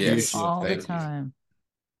Montague Yes. Mercutio. all the Thank you. time.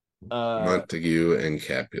 Uh, Montague and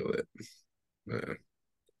Capulet. Yeah.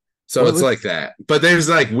 So what it's was like that. But there's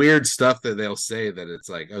like weird stuff that they'll say that it's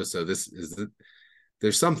like, oh, so this is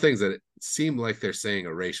there's some things that seem like they're saying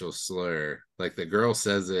a racial slur. Like the girl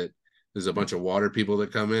says it. There's a bunch of water people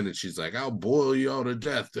that come in, and she's like, "I'll boil you all to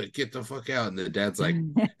death. To get the fuck out." And the dad's like,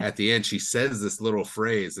 at the end, she says this little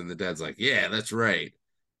phrase, and the dad's like, "Yeah, that's right."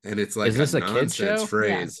 And it's is like a this a kid nonsense show? Yeah.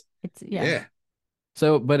 phrase. It's yeah. Yeah,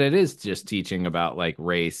 So, but it is just teaching about like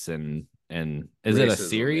race and is it a racism. Yeah,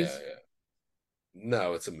 series? yeah.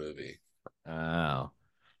 No, it's a movie. Oh,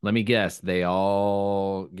 let me guess. They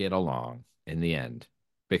all get along in the end.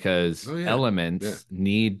 because Oh yeah. Yeah. elements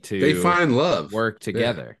need They to find love. work Yeah.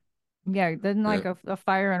 together. Yeah, doesn't Yeah. like a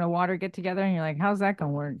fire and a water get together and you're like, how's that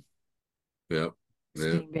gonna work? Yeah. Yeah.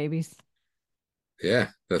 Steam babies. Yeah.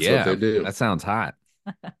 That's what Yeah, they do. that sounds hot.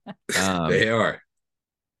 Um, They are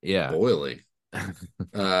yeah. boiling.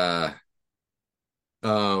 Uh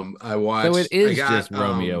So it I is just got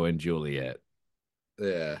Romeo and Juliet.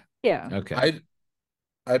 yeah. Yeah. Okay.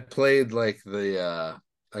 I played like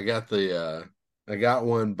I got I got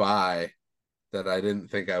one by that I didn't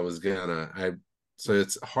think I was gonna. I So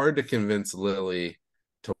it's hard to convince Lily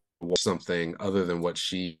to watch something other than what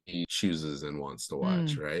she chooses and wants to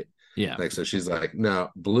watch, Mm. right? Yeah. Like so she's like, no,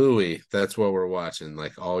 Bluey, that's what we're watching.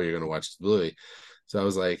 Like all you're gonna watch is Bluey. So I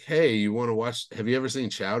was like, hey, you want to watch, have you ever seen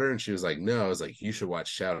Chowder? And she was like, no. I was like, you should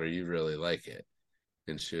watch Chowder, you really like it.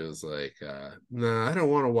 And she was like, no, I don't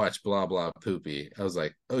want to watch blah blah poopy. I was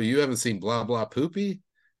like, oh, you haven't seen blah blah poopy?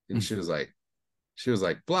 And she was like,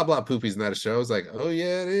 blah blah poopy's not a show. I was like, oh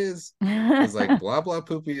yeah, it is. I was like, blah blah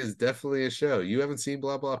poopy is definitely a show. You haven't seen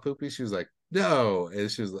blah blah poopy? She was like, no. And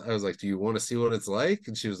I was like, do you want to see what it's like?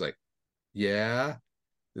 And she was like, yeah.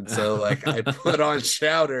 And so like I put on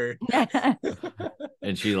Chowder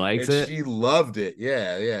And she likes and it? she loved it.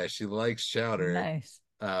 Yeah, yeah. She likes Chowder, Nice.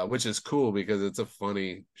 which is cool because it's a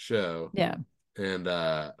funny show. Yeah. And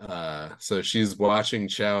so she's watching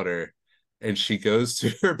Chowder and she goes to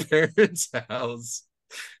her parents' house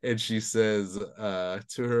and she says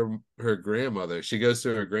to her grandmother, she goes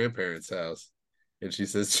to her grandparents' house and she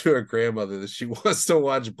says to her grandmother that she wants to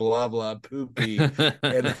watch blah blah poopy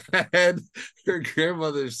and had her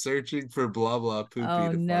grandmother searching for blah blah poopy Oh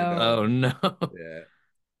to find out. no. Oh no. Yeah.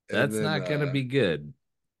 And That's then not gonna be good.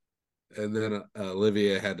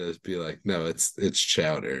 Olivia had to be like, no, it's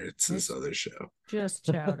Chowder, it's this It's other show. just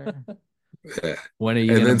chowder. Yeah. When are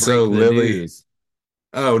you And gonna then so break the Lily, news?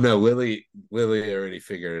 oh no, Lily already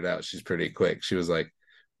figured it out. She's pretty quick. She was like,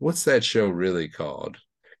 "What's that show really called?"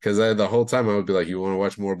 Because the whole time I would be like, "You want to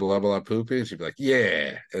watch more blah blah poopy?" And she'd be like,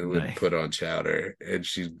 "Yeah," and would Nice. put on Chowder, and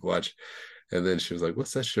she'd watch. And then she was like,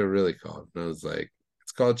 "What's that show really called?" And I was like,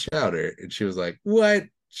 "It's called Chowder." And she was like, "What?"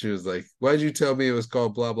 She was like, "Why'd you tell me it was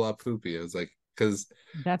called blah blah poopy?" I was like, "Because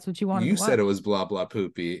That's what you wanted to you said it watch. was blah blah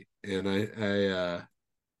poopy, and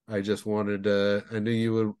I just wanted to. I knew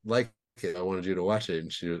you would like it. I wanted you to watch it."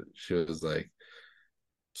 And she was like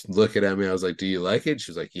looking at me. I was like, "Do you like it?"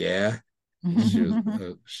 She was like, "Yeah."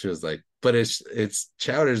 And she was like, "But it's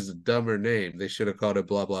Chowder's a dumber name. They should have called it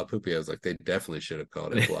blah blah poopy." I was like, "They definitely should have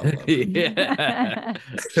called it blah blah poopy." Yeah.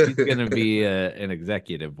 She's gonna be an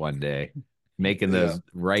executive one day, making Yeah, those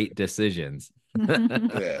right decisions.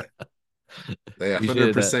 yeah. They You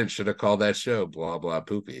should 100% should have called that show blah blah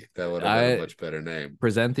poopy. That would have been a I much better name.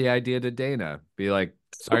 present the idea to Dana. Be like,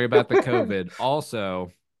 sorry about the COVID.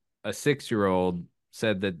 Also, a 6-year-old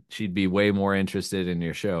said that she'd be way more interested in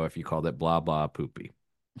your show if you called it blah blah poopy.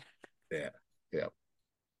 Yeah, yeah,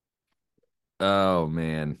 Oh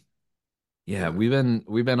man. Yeah, yeah.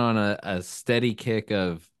 we've been on a steady kick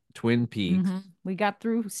of Twin Peaks. We got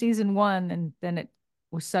through season one and then it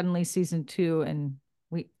was suddenly season two and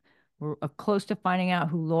we were close to finding out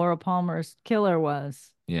who Laura Palmer's killer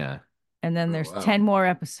was. Yeah. And then Oh there's wow. 10 more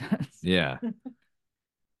episodes. Yeah.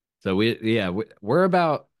 So we're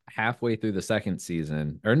about halfway through the second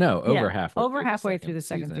season, or no, over Yeah, halfway over through the halfway through second the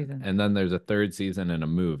second season, season. and then there's a third season and a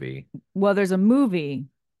movie, Well, there's a movie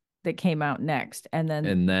that came out next, and then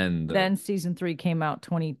and then season three came out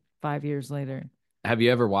 25 years later. have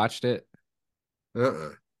you ever watched it?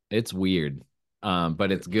 Uh-uh. It's weird,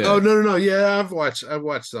 but it's Oh good. no no no! Yeah, I've watched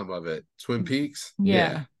some of it. Twin Peaks. Yeah,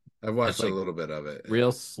 Yeah. Yeah, I've it's watched a like little bit of it.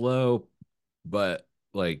 real slow, but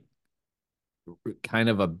like kind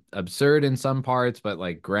of absurd in some parts, but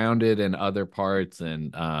like grounded in other parts,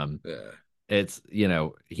 and Yeah, it's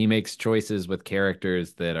he makes choices with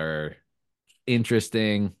characters that are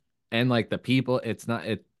interesting, and like the people, it's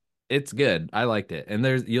good. I liked it. And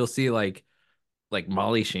you'll see like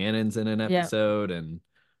Molly Shannon's in an Yeah. episode, and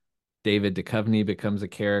David Duchovny becomes a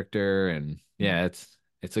character, and yeah,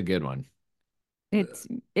 it's a good one. It's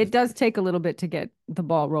it does take a little bit to get the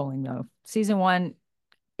ball rolling though. Season one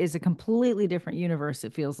is a completely different universe,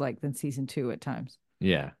 it feels like, than season two at times.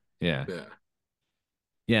 Yeah, yeah, yeah,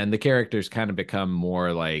 yeah. And the characters kind of become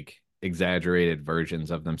more like exaggerated versions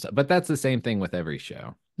of themselves, but that's the same thing with every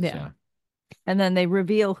show. Yeah. So And then they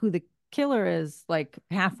reveal who the killer is like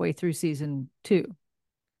halfway through season two.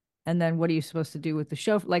 And then what are you supposed to do with the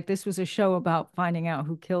show? Like this was a show about finding out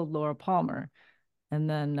who killed Laura Palmer. And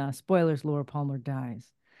then spoilers, Laura Palmer dies.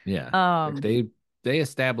 yeah, like Um, they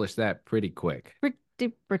established that pretty quick.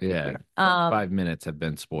 pretty Yeah, quick. first 5 minutes have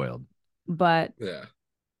been spoiled. But yeah.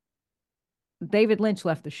 David Lynch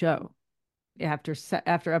left the show after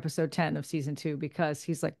episode 10 of season 2 because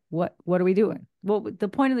he's like, what are we doing? Well, the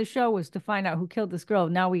point of the show was to find out who killed this girl.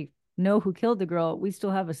 Now we know who killed the girl. We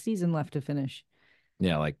still have a season left to finish.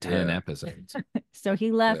 Yeah, like 10 Yeah. episodes. So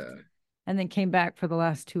he left Yeah. and then came back for the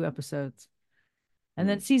last 2 episodes. And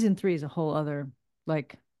then Mm. season 3 is a whole other,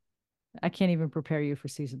 like, I can't even prepare you for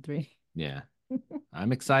season 3. Yeah.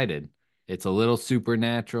 I'm excited. It's a little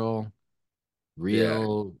supernatural, Yeah.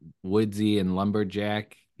 real woodsy and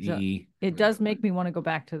lumberjack So y. it Yeah. does make me want to go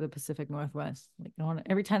back to the Pacific Northwest. Like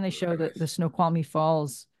every time they show the Nice. Snoqualmie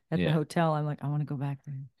Falls at the Yeah. hotel, I'm like, I want to go back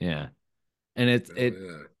there. Yeah. And Oh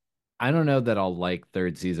yeah. I don't know that I'll like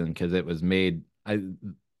third season because it was made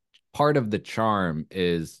part of the charm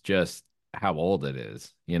is just how old it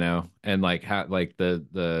is, you know? And like how like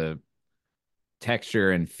the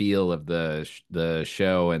texture and feel of the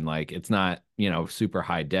show, and like it's not, super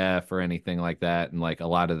high def or anything like that, and like a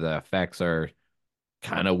lot of the effects are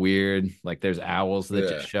kind of weird. Like there's owls that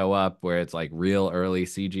just Yeah. show up where it's like real early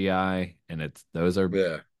CGI, and it's those are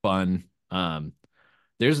Yeah. fun.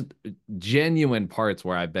 There's genuine parts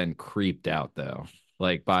where I've been creeped out though,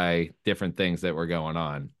 like by different things that were going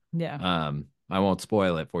on. Yeah. I won't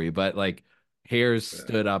spoil it for you, but like hairs Yeah.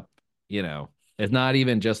 stood up, it's not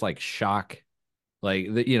even just like shock, like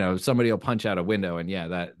somebody will punch out a window and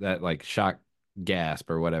yeah, that like shock gasp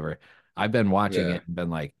or whatever. I've been watching Yeah. it and been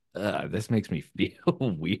like, this makes me feel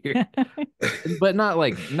weird, but not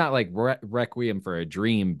like Requiem for a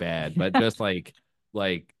Dream bad, but just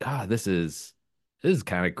this is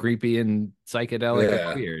kind of creepy and psychedelic and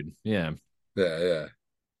Yeah. weird. Yeah, Yeah. Yeah.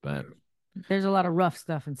 but There's a lot of rough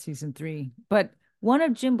stuff in season 3, but one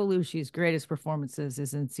of Jim Belushi's greatest performances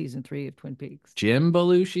is in season 3 of Twin Peaks. Jim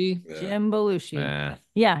Belushi, Yeah. Jim Belushi. eh,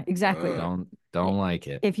 Yeah, exactly. Uh, don't like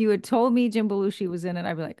it. If you had told me Jim Belushi was in it,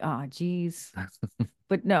 I'd be like, oh, geez.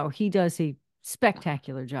 But no, he does a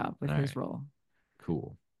spectacular job with All his right, role.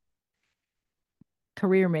 cool.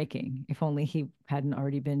 Career making, if only he hadn't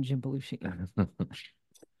already been Jim Belushi.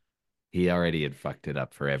 He already had fucked it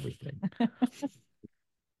up for everything.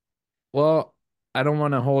 Well, I don't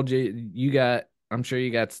want to hold you. I'm sure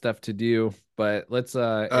you got stuff to do, but let's if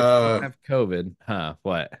you don't uh have COVID, huh?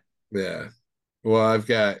 What? yeah. Well, I've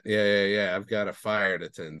got yeah. I've got a fire to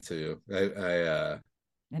tend to. An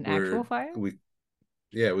actual we're fire? we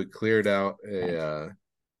yeah, we cleared out Nice.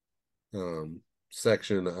 a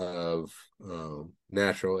section of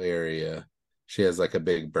natural area. She has like a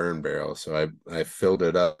big burn barrel, so I filled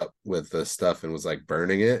it up with the stuff and was like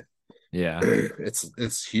burning it. Yeah.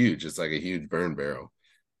 It's huge. It's like a huge burn barrel.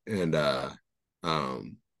 And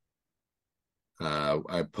um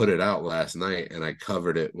I put it out last night and I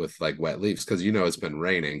covered it with like wet leaves because it's been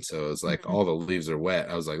raining, so it's like Mhm. all the leaves are wet.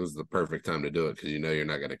 I was like, this is the perfect time to do it because you're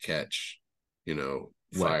not going to catch, What?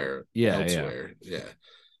 fire Yeah, yeah. elsewhere. Yeah.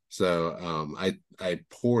 So I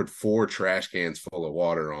poured 4 trash cans full of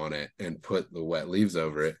water on it and put the wet leaves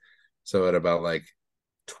over it. So at about like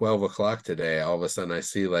 12 o'clock today, all of a sudden I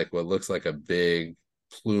see like what looks like a big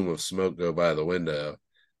plume of smoke go by the window.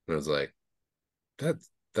 And I was like, that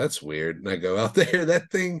that's weird. And I go out there, that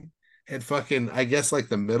thing had fucking, I guess like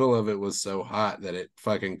the middle of it was so hot that it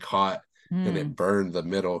fucking caught and Hmm. it burned the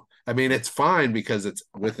middle. I mean, it's fine because it's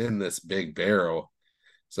within this big barrel.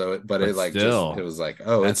 So, but But it like just, it still, was like,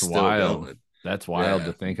 oh, it's that's still wild. going. That's wild to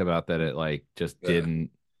Yeah. think about that it like just Yeah.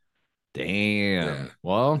 didn't. Yeah. Damn.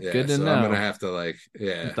 Well, Yeah. good to So I'm gonna know. have to like, Put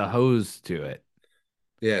yeah. the hose to it.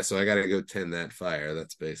 Yeah. So I gotta go tend that fire.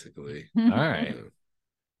 That's basically, All right.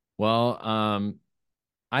 Well,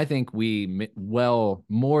 I think well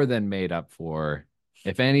more than made up for.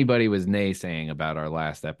 If anybody was naysaying about our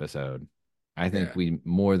last episode, I think yeah. we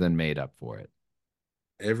more than made up for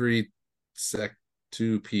Every sec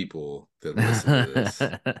 2 people that listen to this.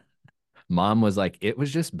 it. Mom was like, it was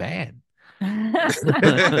just bad.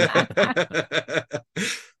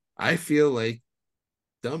 I feel like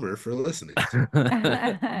dumber for listening.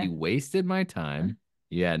 You wasted my time.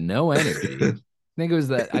 You had no energy. I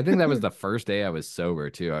think that was the first day I was sober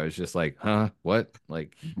too. I was just like, huh, what?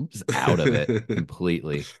 Like just out of it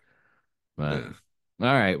completely. But Yeah.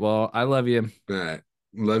 all right. Well, I love you. All right.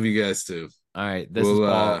 Love you guys too. All right. This is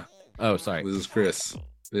Well, Paul. Oh, sorry. this is Chris.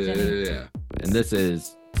 Yeah, Jenny. yeah, yeah. And this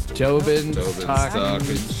is Jobin's Tobin's talking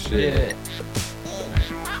talking shit. shit.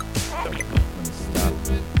 Stop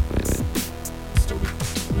it.